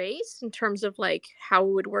space in terms of like how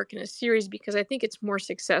it would work in a series, because I think it's more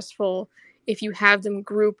successful if you have them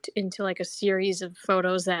grouped into like a series of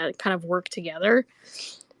photos that kind of work together.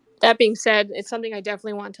 That being said, it's something I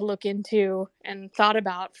definitely want to look into and thought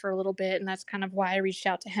about for a little bit. And that's kind of why I reached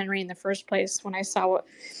out to Henry in the first place. When I saw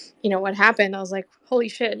what happened, I was like, holy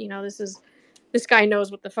shit, this guy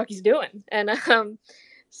knows what the fuck he's doing. And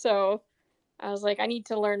so I was like, I need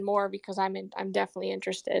to learn more because I'm definitely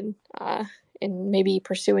interested in maybe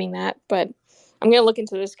pursuing that. But I'm gonna look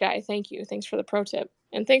into this guy. Thank you. Thanks for the pro tip,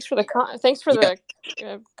 and thanks for the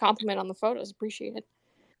compliment on the photos. Appreciate it.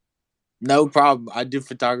 No problem. I do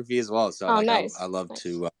photography as well, so nice. I love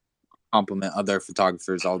to compliment other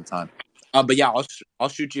photographers all the time. But yeah, I'll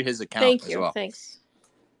shoot you his account. Thank you. As well.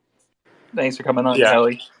 Thanks for coming on,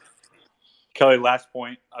 Kelly. Kelly, last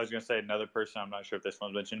point. I was going to say another person. I'm not sure if this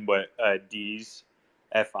one's mentioned, but D's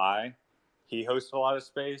FI. He hosts a lot of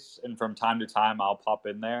space, and from time to time, I'll pop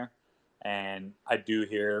in there, and I do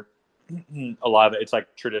hear a lot of it. It's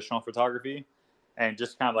like traditional photography, and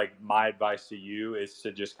just kind of like my advice to you is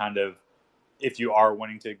to just kind of, if you are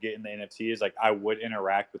wanting to get in the NFTs, like I would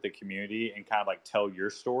interact with the community and kind of like tell your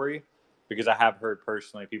story, because I have heard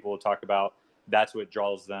personally people will talk about that's what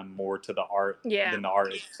draws them more to the art than the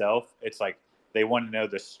art itself. It's like they want to know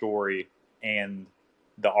the story and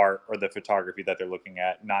the art or the photography that they're looking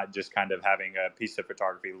at, not just kind of having a piece of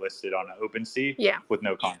photography listed on an OpenSea with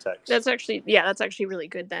no context. That's actually really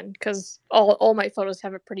good then, because all my photos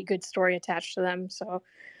have a pretty good story attached to them, so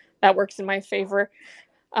that works in my favor.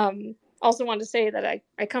 Also wanted to say that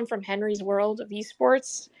I come from Henry's world of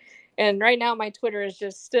esports, and right now my Twitter is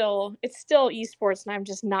just still esports, and I'm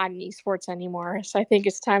just not in esports anymore. So I think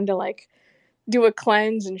it's time to like do a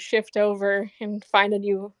cleanse and shift over and find a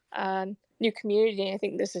new community. I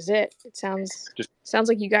think this is it. It sounds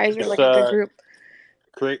like you guys are like a good group.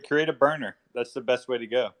 Create a burner. That's the best way to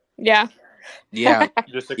go. Yeah.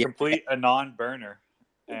 Just a complete anon burner,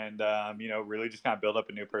 and really just kind of build up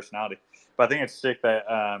a new personality. But I think it's sick that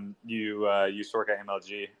you used to work at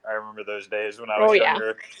MLG. I remember those days when I was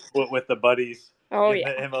younger with the buddies. The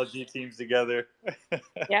MLG teams together.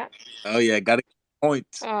 Yeah. Oh yeah, got a point.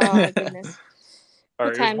 Oh goodness.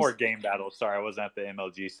 Or it was more game battles. Sorry, I wasn't at the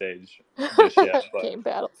MLG stage just yet. But, game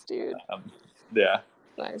battles, dude. Yeah.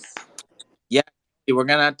 Nice. Yeah, we're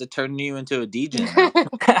gonna have to turn you into a DJ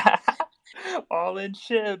now. All in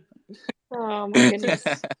ship. Oh my goodness.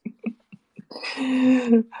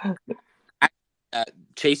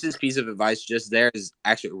 Chase's piece of advice just there is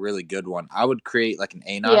actually a really good one. I would create like an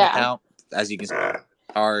Anon account. As you can see,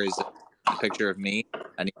 R is a picture of me.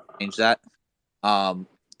 I need to change that.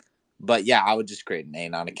 But yeah, I would just create an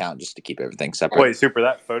Anon account just to keep everything separate. Wait, Super,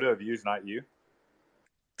 that photo of you is not you?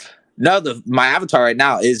 No, my avatar right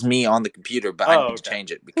now is me on the computer, but I need to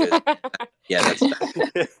change it because that's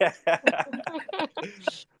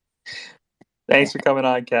Thanks for coming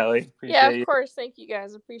on, Kelly. Appreciate of course. Thank you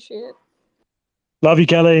guys. Appreciate it. Love you,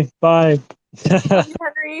 Kelly. Bye. Love you,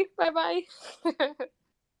 Henry. Bye-bye.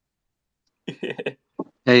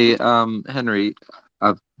 Hey, Henry,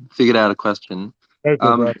 I've figured out a question.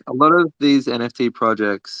 A lot of these NFT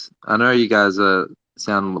projects, I know you guys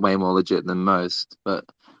sound way more legit than most, but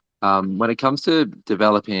when it comes to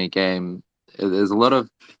developing a game, there's a lot of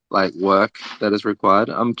like work that is required.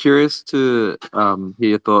 I'm curious to hear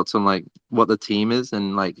your thoughts on like what the team is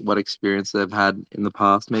and like what experience they've had in the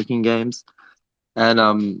past making games. And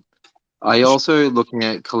are you also looking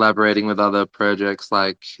at collaborating with other projects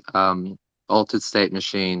like Altered State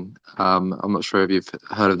Machine? I'm not sure if you've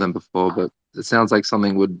heard of them before, but it sounds like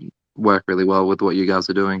something would work really well with what you guys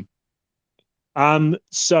are doing.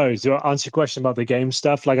 So to answer your question about the game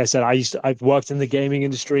stuff, like I said, I've worked in the gaming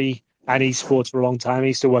industry and esports for a long time. I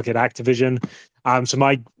used to work at Activision. So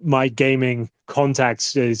my gaming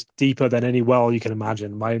contacts is deeper than any well you can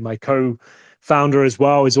imagine. My co-founder as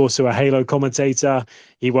well is also a Halo commentator.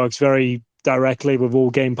 He works very directly with all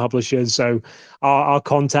game publishers. So our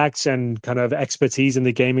contacts and kind of expertise in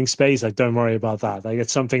the gaming space, like don't worry about that. Like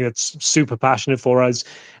it's something that's super passionate for us.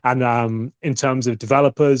 And in terms of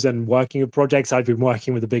developers and working with projects, I've been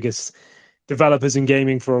working with the biggest developers in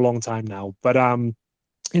gaming for a long time now. But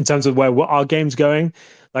in terms of where our game's going,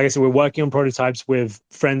 like I said, we're working on prototypes with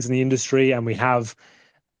friends in the industry, and we have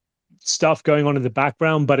stuff going on in the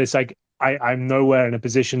background, but it's like I'm nowhere in a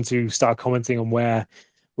position to start commenting on where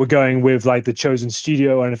we're going with like the chosen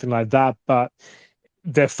studio or anything like that. But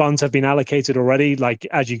their funds have been allocated already. Like,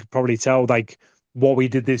 as you could probably tell, like what we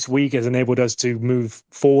did this week has enabled us to move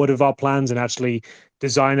forward with our plans and actually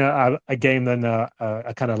design a game and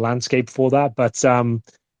a kind of landscape for that. But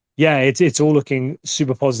yeah, it's all looking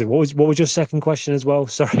super positive. What was your second question as well?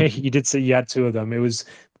 Sorry, you did say you had two of them. It was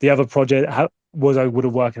the other project. How was I would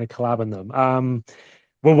have worked in a collab on them?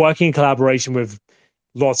 We're working in collaboration with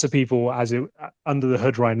lots of people under the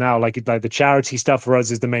hood right now. Like the charity stuff for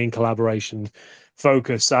us is the main collaboration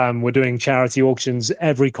focus. We're doing charity auctions.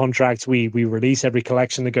 Every contract we release, every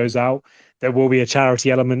collection that goes out, there will be a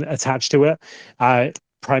charity element attached to it.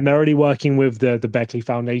 primarily working with the Beckley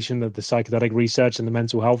Foundation, the psychedelic research and the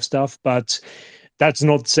mental health stuff, but that's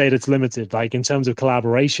not to say that it's limited. Like in terms of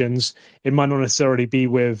collaborations, it might not necessarily be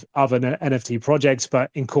with other NFT projects,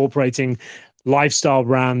 but incorporating lifestyle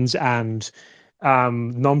brands and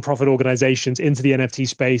non-profit organizations into the NFT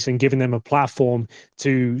space and giving them a platform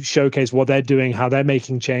to showcase what they're doing, how they're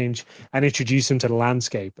making change, and introduce them to the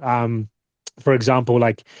landscape. For example,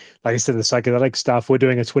 like I said, the psychedelic stuff, we're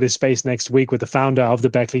doing a Twitter space next week with the founder of the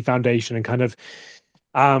Beckley Foundation and kind of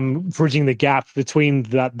bridging the gap between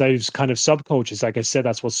those kind of subcultures. Like I said,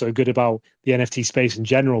 that's what's so good about the NFT space in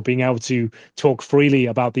general, being able to talk freely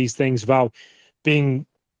about these things without being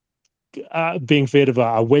feared of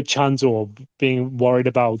a witch hunt or being worried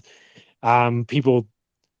about people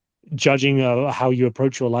judging how you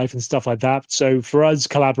approach your life and stuff like that. So for us,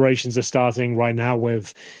 collaborations are starting right now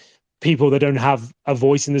with people that don't have a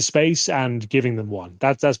voice in the space and giving them one.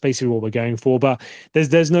 That's basically what we're going for. But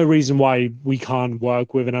there's no reason why we can't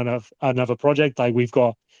work with another project. Like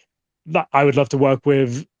I would love to work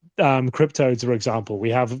with Cryptodes, for example. We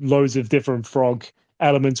have loads of different frog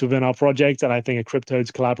elements within our project, and I think a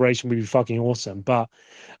Cryptodes collaboration would be fucking awesome. But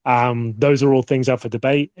those are all things up for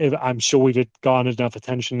debate. I'm sure we've garnered enough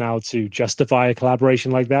attention now to justify a collaboration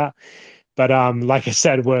like that. But like I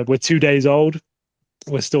said, we're 2 days old.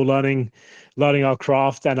 We're still learning our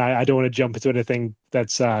craft, and I don't want to jump into anything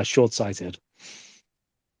that's short-sighted.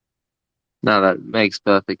 No, that makes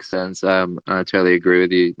perfect sense. I totally agree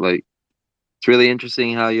with you. Like, it's really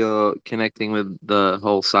interesting how you're connecting with the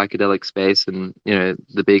whole psychedelic space, and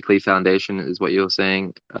the Beckley Foundation is what you're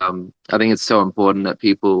saying. I think it's so important that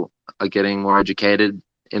people are getting more educated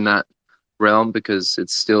in that realm, because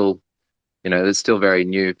it's still very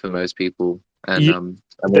new for most people. And Yeah.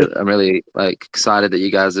 I'm really like excited that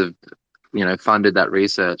you guys have funded that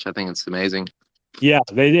research. I think it's amazing. Yeah,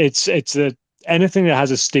 it's anything that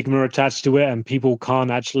has a stigma attached to it, and people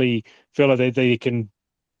can't actually feel like they can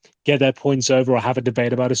get their points over or have a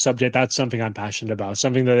debate about a subject. That's something I'm passionate about.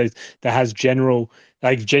 Something that has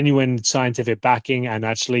genuine scientific backing and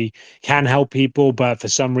actually can help people, but for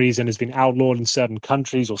some reason has been outlawed in certain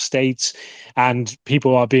countries or states, and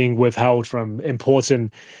people are being withheld from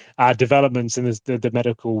important developments in the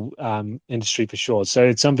medical industry for sure. So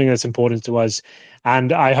it's something that's important to us,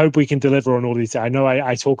 and I hope we can deliver on all these. I know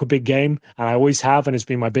I talk a big game, and I always have, and it's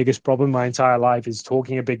been my biggest problem my entire life is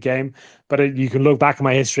talking a big game. But you can look back at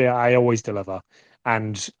my history; I always deliver,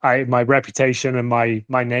 and my reputation and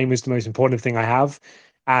my name is the most important thing I have.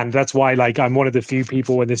 And that's why, like, I'm one of the few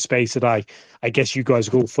people in this space that I guess you guys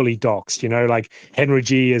are all fully doxed. Like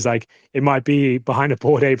HenryG is like, it might be behind a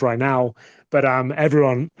board ape right now, but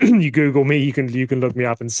everyone, you Google me, you can look me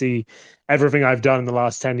up and see everything I've done in the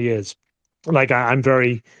last 10 years. Like I'm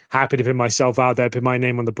very happy to put myself out there, put my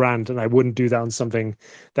name on the brand, and I wouldn't do that on something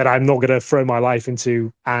that I'm not going to throw my life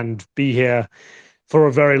into and be here for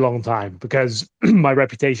a very long time, because my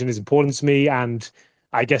reputation is important to me, and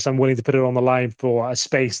I guess I'm willing to put it on the line for a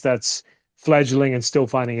space that's fledgling and still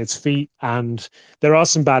finding its feet. And there are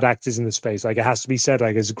some bad actors in the space. Like, it has to be said,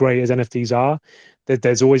 like, as great as NFTs are, that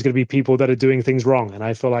there's always going to be people that are doing things wrong. And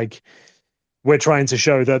I feel like we're trying to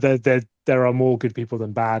show that there are more good people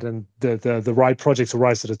than bad, and the right projects will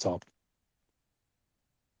rise to the top.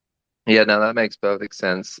 Yeah, no, that makes perfect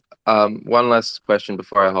sense. One last question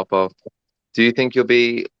before I hop off. Do you think you'll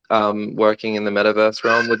be working in the metaverse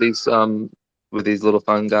realm with these little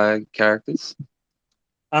fungi characters?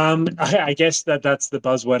 I guess that's the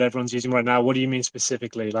buzzword everyone's using right now. What do you mean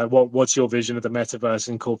specifically? Like, what's your vision of the metaverse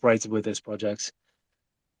incorporated with this project?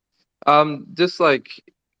 Just like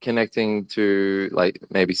connecting to like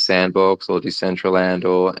maybe Sandbox or Decentraland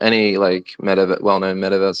or any like well-known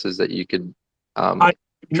metaverses that you could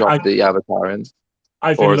drop the avatar in,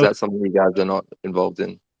 or is that something you guys are not involved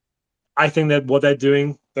in? I think that what they're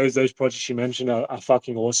doing, those projects you mentioned, are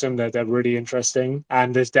fucking awesome. They're really interesting,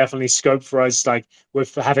 and there's definitely scope for us. Like,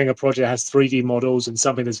 with having a project that has 3D models and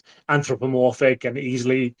something that's anthropomorphic and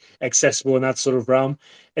easily accessible in that sort of realm,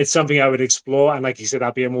 it's something I would explore. And like you said,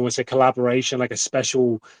 that'd be almost a collaboration, like a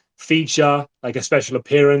special feature, like a special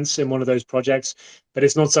appearance in one of those projects. But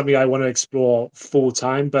it's not something I want to explore full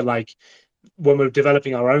time. But like, when we're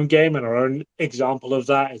developing our own game and our own example of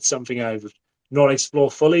that, it's something I would not explore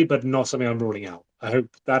fully, but not something I'm ruling out. I hope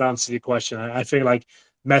that answers your question. I feel like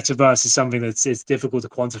metaverse is something it's difficult to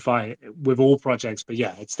quantify with all projects, but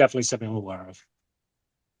yeah, it's definitely something I'm aware of.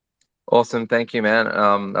 Awesome, thank you,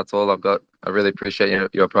 man. That's all I've got. I really appreciate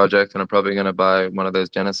your project, and I'm probably going to buy one of those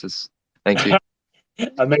Genesis. Thank you.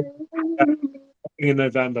 In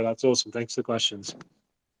November, that's awesome. Thanks for the questions.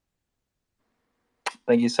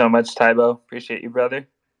 Thank you so much, Tybo. Appreciate you, brother.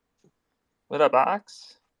 What up,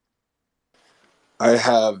 Ox? I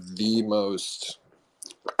have the most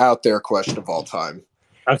out there question of all time.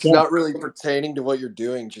 Okay. It's not really pertaining to what you're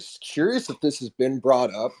doing. Just curious if this has been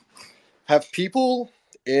brought up. Have people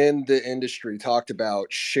in the industry talked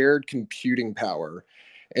about shared computing power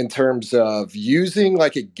in terms of using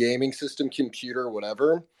like a gaming system computer or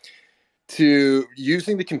whatever, to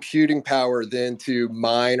using the computing power then to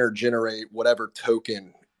mine or generate whatever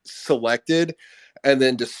token selected, and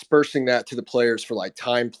then dispersing that to the players for like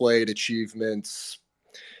time played, achievements,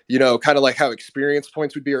 kind of like how experience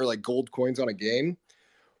points would be, or like gold coins on a game,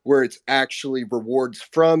 where it's actually rewards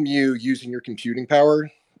from you using your computing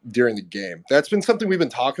power during the game. That's been something we've been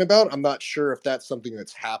talking about. I'm not sure if that's something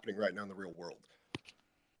that's happening right now in the real world.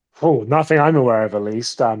 Oh, nothing I'm aware of, at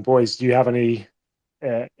least. Boys, do you have any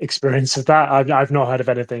experience of that? I've not heard of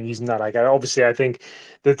anything using that. Like, obviously, I think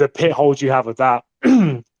that the pit holes you have with that,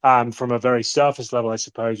 from a very surface level, I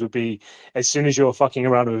suppose, would be as soon as you're fucking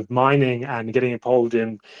around with mining and getting involved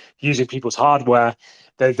in using people's hardware,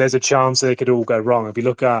 there's a chance that it could all go wrong. If you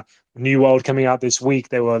look at New World coming out this week,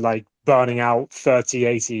 they were like burning out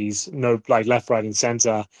 3080s, no, like left, right, and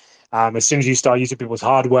center. As soon as you start using people's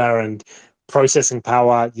hardware and processing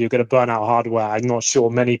power, you're going to burn out hardware. I'm not sure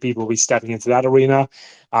many people will be stepping into that arena.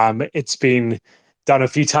 It's been done a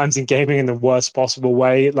few times in gaming in the worst possible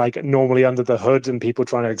way, like normally under the hood, and people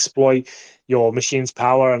trying to exploit your machine's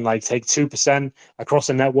power and like take 2% across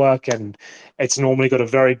a network. And it's normally got a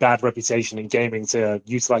very bad reputation in gaming to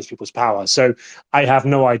utilize people's power. So I have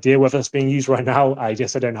no idea whether it's being used right now. I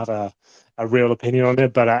guess I don't have a real opinion on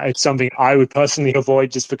it, but it's something I would personally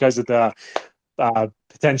avoid just because of the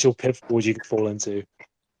potential pitfalls you could fall into.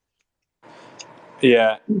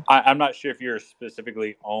 Yeah, I'm not sure if you're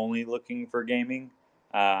specifically only looking for gaming,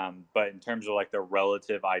 but in terms of like the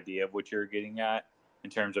relative idea of what you're getting at,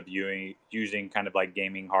 in terms of using kind of like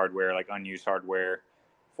gaming hardware, like unused hardware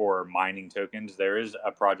for mining tokens, there is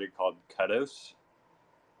a project called Kudos,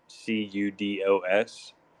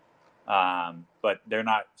 Cudos, but they're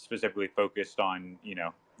not specifically focused on,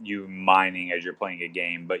 you mining as you're playing a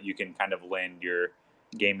game, but you can kind of lend your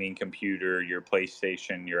gaming computer, your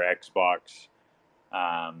PlayStation, your Xbox,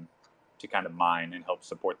 to kind of mine and help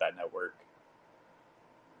support that network.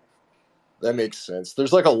 That makes sense.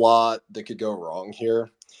 There's like a lot that could go wrong here.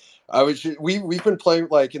 We've been playing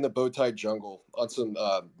like in the Bowtie Jungle on some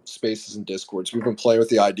spaces and discords. We've been playing with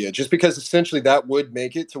the idea, just because essentially that would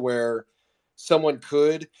make it to where it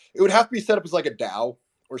would have to be set up as like a DAO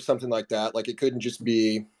or something like that. Like it couldn't just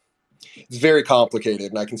be, it's very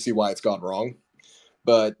complicated, and I can see why it's gone wrong.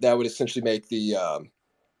 But that would essentially make the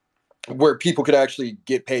where people could actually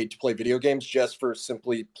get paid to play video games just for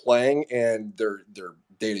simply playing and their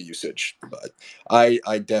data usage. But I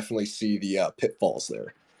definitely see the pitfalls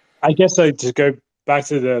there. I guess so, to go back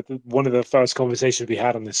to the one of the first conversations we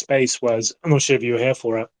had on this space was, I'm not sure if you were here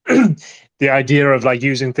for it, the idea of like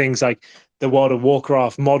using things like the World of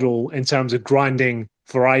Warcraft model in terms of grinding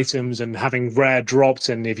for items and having rare drops,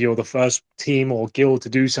 and if you're the first team or guild to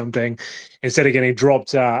do something, instead of getting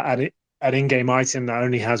dropped an in-game item that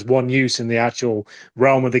only has one use in the actual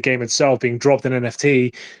realm of the game itself, being dropped an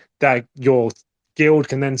NFT that your guild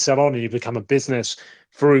can then sell on, and you become a business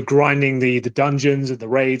through grinding the dungeons and the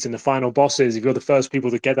raids and the final bosses. If you're the first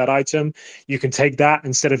people to get that item, you can take that,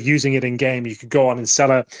 instead of using it in game, you could go on and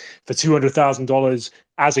sell it for $200,000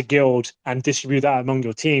 as a guild and distribute that among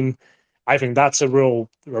your team. I think that's a real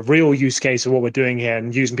use case of what we're doing here,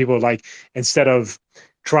 and using people, like, instead of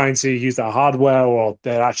trying to use their hardware or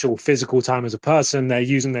their actual physical time as a person, they're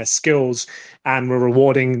using their skills, and we're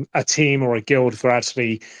rewarding a team or a guild for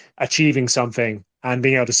actually achieving something and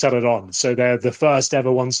being able to sell it on. So they're the first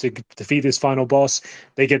ever ones to defeat this final boss.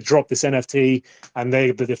 They get dropped this NFT, and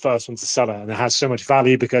they're the first ones to sell it. And it has so much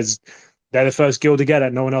value because they're the first guild to get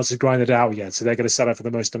it. No one else has grinded it out yet, so they're going to sell it for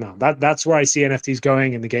the most amount. That's where I see NFTs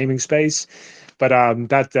going in the gaming space. But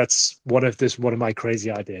that's one of my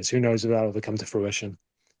crazy ideas. Who knows if that'll ever come to fruition?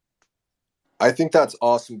 I think that's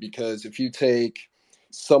awesome, because if you take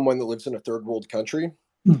someone that lives in a third world country,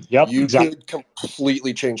 you could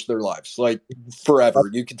completely change their lives, like forever.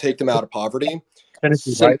 You could take them out of poverty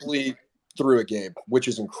simply through a game, which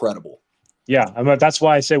is incredible. Yeah, I mean, that's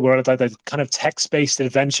why I say we're at like the kind of text-based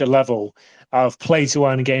adventure level of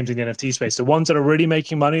play-to-earn games in the NFT space. The ones that are really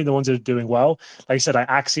making money, the ones that are doing well, like I said, like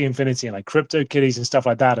Axie Infinity and like CryptoKitties and stuff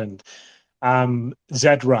like that, and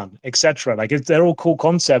Zed Run, etc. Like they're all cool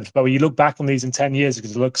concepts, but when you look back on these in 10 years,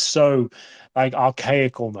 because it looks so like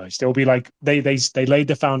archaic almost, it'll be like they laid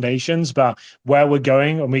the foundations, but where we're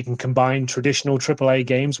going, and we can combine traditional AAA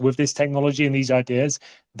games with this technology and these ideas,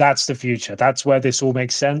 that's the future. That's where this all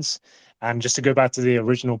makes sense. And just to go back to the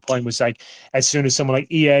original point, was like, as soon as someone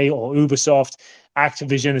like EA or Ubisoft,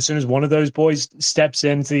 Activision, as soon as one of those boys steps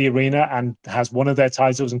into the arena and has one of their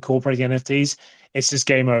titles incorporating NFTs, it's just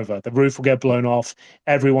game over. The roof will get blown off.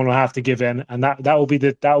 Everyone will have to give in, and that will be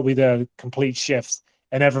the complete shift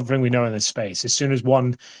in everything we know in this space. As soon as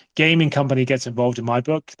one gaming company gets involved, in my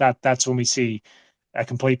book, that's when we see a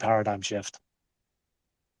complete paradigm shift.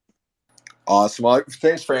 Awesome. Well,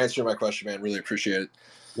 thanks for answering my question, man. Really appreciate it.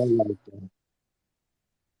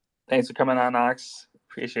 Thanks for coming on, Ox.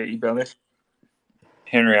 Appreciate you, brother.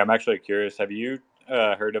 Henry, I'm actually curious. Have you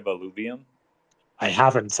heard of Alluvium? I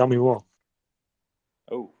haven't. Tell me more.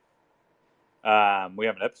 Oh, we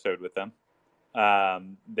have an episode with them.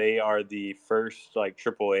 They are the first like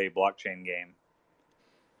AAA blockchain game.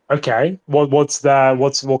 Okay. What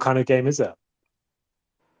kind of game is it?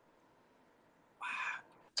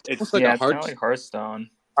 It's like yeah, it's kind of like Hearthstone.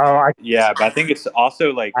 Oh, yeah, but I think it's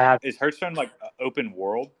also like is Hearthstone like open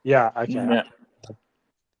world? Yeah. Okay. Yeah.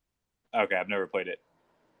 Okay, I've never played it.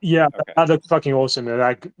 Yeah, Okay. that looks fucking awesome.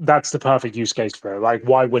 Like that's the perfect use case for it. Like,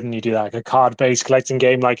 why wouldn't you do that? Like a card-based collecting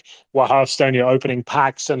game, like what Hearthstone, you're opening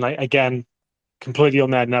packs, and like again, completely on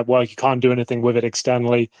their network. You can't do anything with it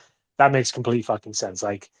externally. That makes complete fucking sense.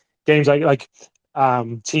 Like games like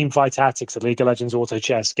Team Fight Tactics, the League of Legends auto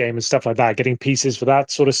chess game and stuff like that. Getting pieces for that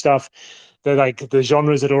sort of stuff. They're like the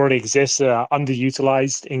genres that already exist that are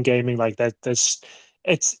underutilized in gaming. Like there's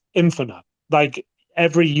it's infinite. Like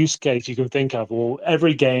every use case you can think of, or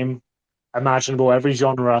every game imaginable, every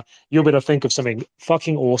genre, you'll be able to think of something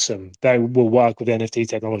fucking awesome that will work with NFT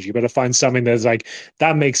technology. You better find something that's like,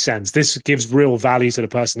 that makes sense. This gives real value to the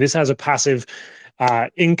person. This has a passive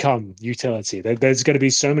income utility. There's going to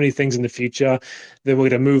be so many things in the future that we're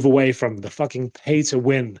going to move away from the fucking pay to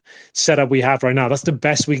win setup we have right now. That's the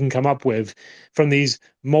best we can come up with from these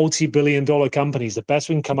multi-billion-dollar companies. The best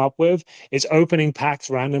we can come up with is opening packs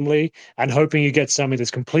randomly and hoping you get something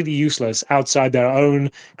that's completely useless outside their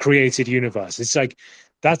own created universe. It's like,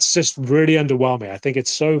 that's just really underwhelming. I think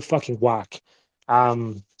it's so fucking whack.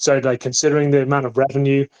 So like considering the amount of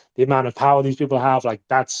revenue, the amount of power these people have, like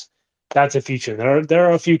that's a future. There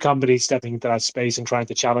are a few companies stepping into that space and trying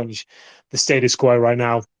to challenge the status quo right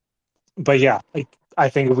now. But yeah, I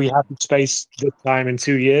think if we have the space this time in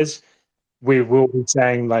 2 years, we will be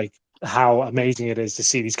saying like how amazing it is to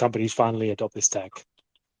see these companies finally adopt this tech.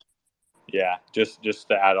 Yeah, just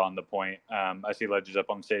to add on the point, I see Ledger's up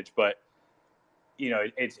on stage, but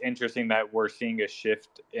it's interesting that we're seeing a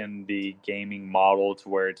shift in the gaming model to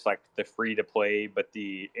where it's like the free to play, but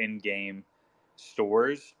the in-game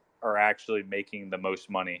stores are actually making the most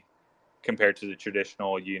money compared to the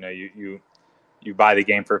traditional, you buy the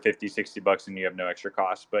game for 50, $60 and you have no extra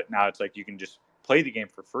cost. But now it's like you can just play the game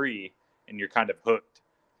for free and you're kind of hooked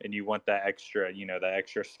and you want that extra, that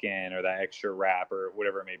extra skin or that extra wrap or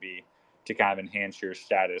whatever it may be to kind of enhance your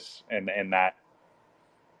status and that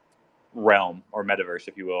realm or metaverse,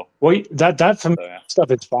 if you will. Well, that for me,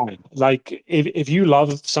 stuff is fine. Like if you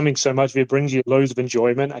love something so much, if it brings you loads of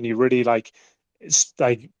enjoyment and you really like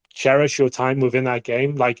cherish your time within that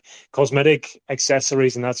game, like cosmetic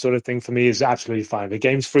accessories and that sort of thing for me is absolutely fine. The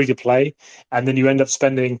game's free to play, and then you end up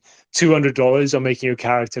spending $200 on making your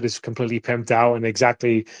character that's completely pimped out and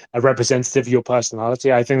exactly a representative of your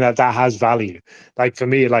personality. I think that has value. Like for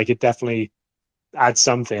me, like it definitely adds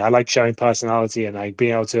something. I like showing personality and like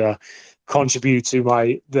being able to contribute to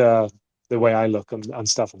the way I look and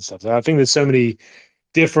stuff. So I think there's so many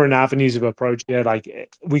different avenues of approach here.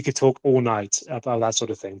 Like we could talk all night about that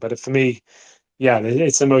sort of thing. But for me, yeah,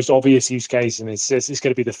 it's the most obvious use case, and it's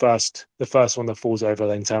going to be the first one that falls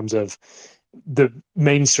over in terms of the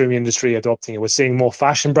mainstream industry adopting it. We're seeing more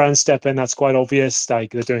fashion brands step in. That's quite obvious.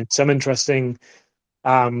 Like they're doing some interesting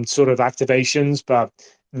sort of activations, but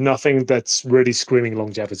nothing that's really screaming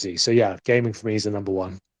longevity. So yeah, gaming for me is the number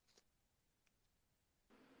one.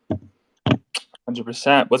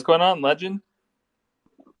 100%. What's going on, Legend?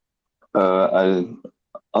 I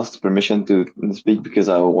asked permission to speak because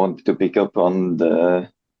I wanted to pick up on the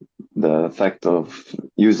fact of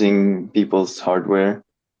using people's hardware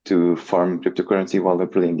to farm cryptocurrency while they're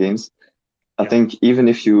playing games. I think even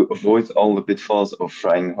if you avoid all the pitfalls of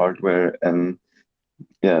frying hardware and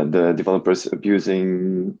the developers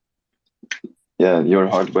abusing your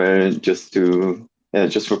hardware just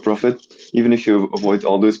for profit, even if you avoid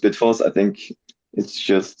all those pitfalls, I think it's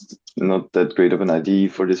just not that great of an idea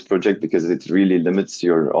for this project because it really limits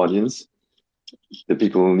your audience. The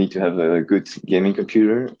people need to have a good gaming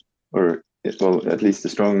computer, or well, at least a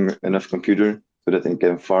strong enough computer so that they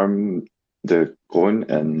can farm the coin,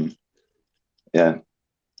 and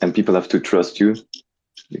people have to trust you.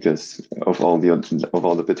 because of all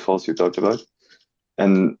the pitfalls you talked about.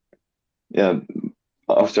 And yeah,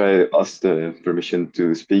 after I asked the permission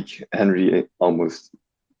to speak, Henry almost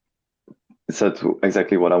said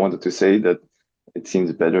exactly what I wanted to say, that it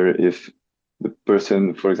seems better if the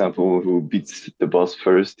person, for example, who beats the boss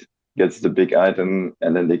first gets the big item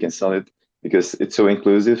and then they can sell it, because it's so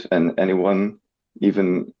inclusive and anyone,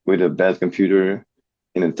 even with a bad computer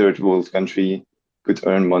in a third world country, could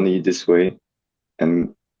earn money this way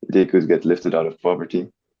and they could get lifted out of poverty.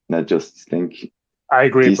 And I just think I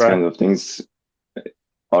agree, these bro. kind of things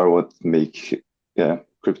are what make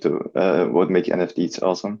crypto, what make NFTs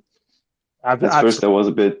awesome. At first I was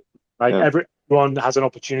a bit like everyone has an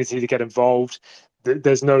opportunity to get involved.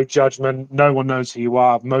 There's no judgment. No one knows who you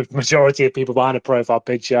are. Majority of people behind a profile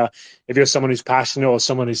picture. If you're someone who's passionate or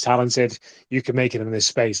someone who's talented, you can make it in this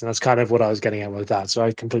space. And that's kind of what I was getting at with that. So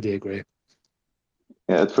I completely agree.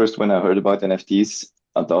 Yeah, at first when I heard about NFTs,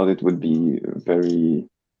 I thought it would be very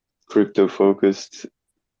crypto focused.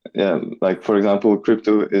 Yeah, like for example,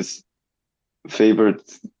 crypto is favored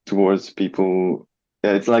towards people.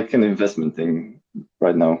 Yeah, it's like an investment thing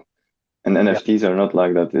right now. And NFTs are not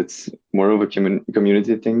like that. It's more of a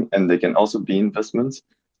community thing, and they can also be investments.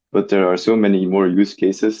 But there are so many more use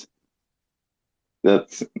cases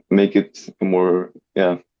that make it a more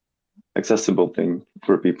accessible thing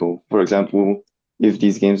for people. For example, if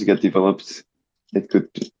these games get developed, it could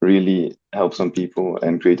really help some people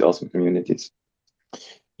and create awesome communities.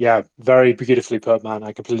 Yeah, very beautifully put, man.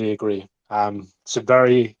 I completely agree. Some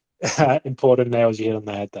very important nails you hit on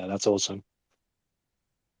the head there. That's awesome.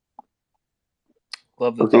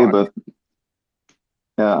 Love the Okay, thought. but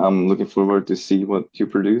yeah, I'm looking forward to see what you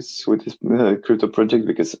produce with this crypto project,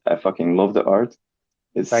 because I fucking love the art.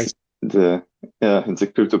 It's Thanks. it's a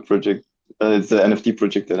crypto project. It's an NFT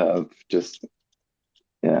project that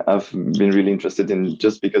I've been really interested in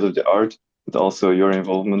just because of the art, but also your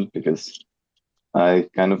involvement, because I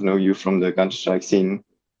kind of know you from the Counter-Strike scene.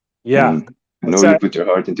 Yeah. And I know you put your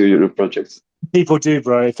heart into your projects. People do,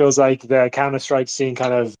 bro. It feels like the Counter-Strike scene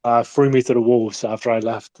kind of threw me to the wolves after I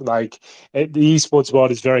left. Like the esports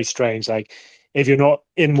world is very strange. Like if you're not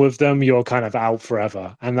in with them, you're kind of out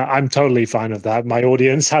forever. And I'm totally fine with that. My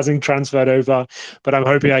audience hasn't transferred over, but I'm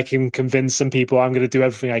hoping I can convince some people. I'm going to do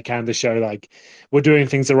everything I can to show like we're doing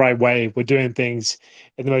things the right way. We're doing things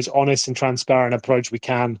in the most honest and transparent approach we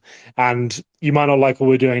can. And you might not like what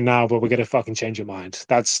we're doing now, but we're going to fucking change your mind.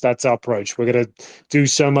 That's our approach. We're going to do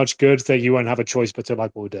so much good that you won't have a choice but to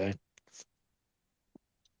like what we're doing.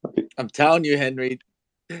 I'm telling you, Henry,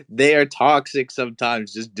 they are toxic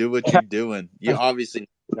sometimes. Just do what you're doing. You obviously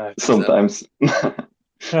know. Sometimes.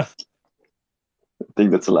 I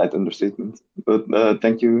think that's a light understatement. But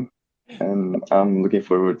thank you. And I'm looking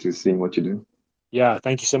forward to seeing what you do. Yeah,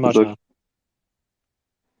 thank you so much, man.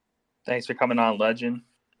 Thanks for coming on, Legend.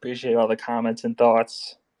 Appreciate all the comments and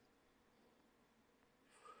thoughts.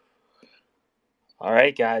 All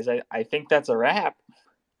right, guys. I think that's a wrap.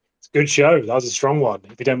 It's a good show. That was a strong one,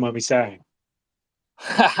 if you don't mind me saying.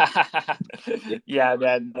 Yeah,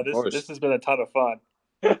 man. This has been a ton of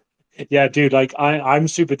fun. Yeah, dude. Like I'm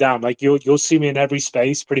super down. Like you'll see me in every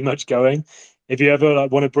space, pretty much going. If you ever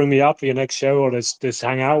want to bring me up for your next show or just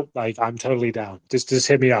hang out, like I'm totally down. Just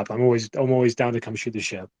hit me up. I'm always down to come shoot the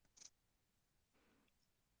shit.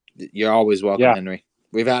 You're always welcome, Henry.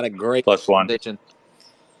 We've had a great conversation.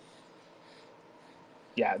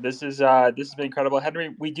 Yeah, this has been incredible.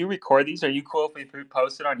 Henry, we do record these. Are you cool if we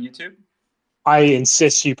post it on YouTube? I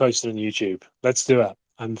insist you post it on YouTube. Let's do it.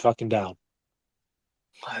 I'm fucking down.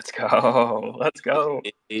 Let's go. Let's go.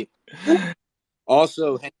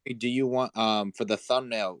 Also, Henry, do you want for the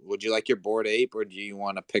thumbnail, would you like your Bored Ape or do you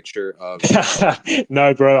want a picture of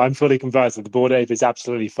No, bro, I'm fully converted. The Bored Ape is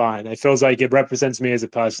absolutely fine. It feels like it represents me as a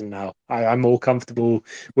person now. I'm more comfortable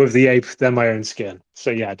with the ape than my own skin.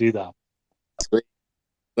 So yeah, do that. Sweet.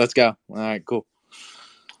 Let's go. All right, cool.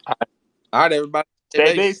 All right, everybody.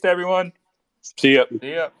 Stay based, everyone. See ya.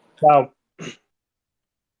 See ya. Ciao.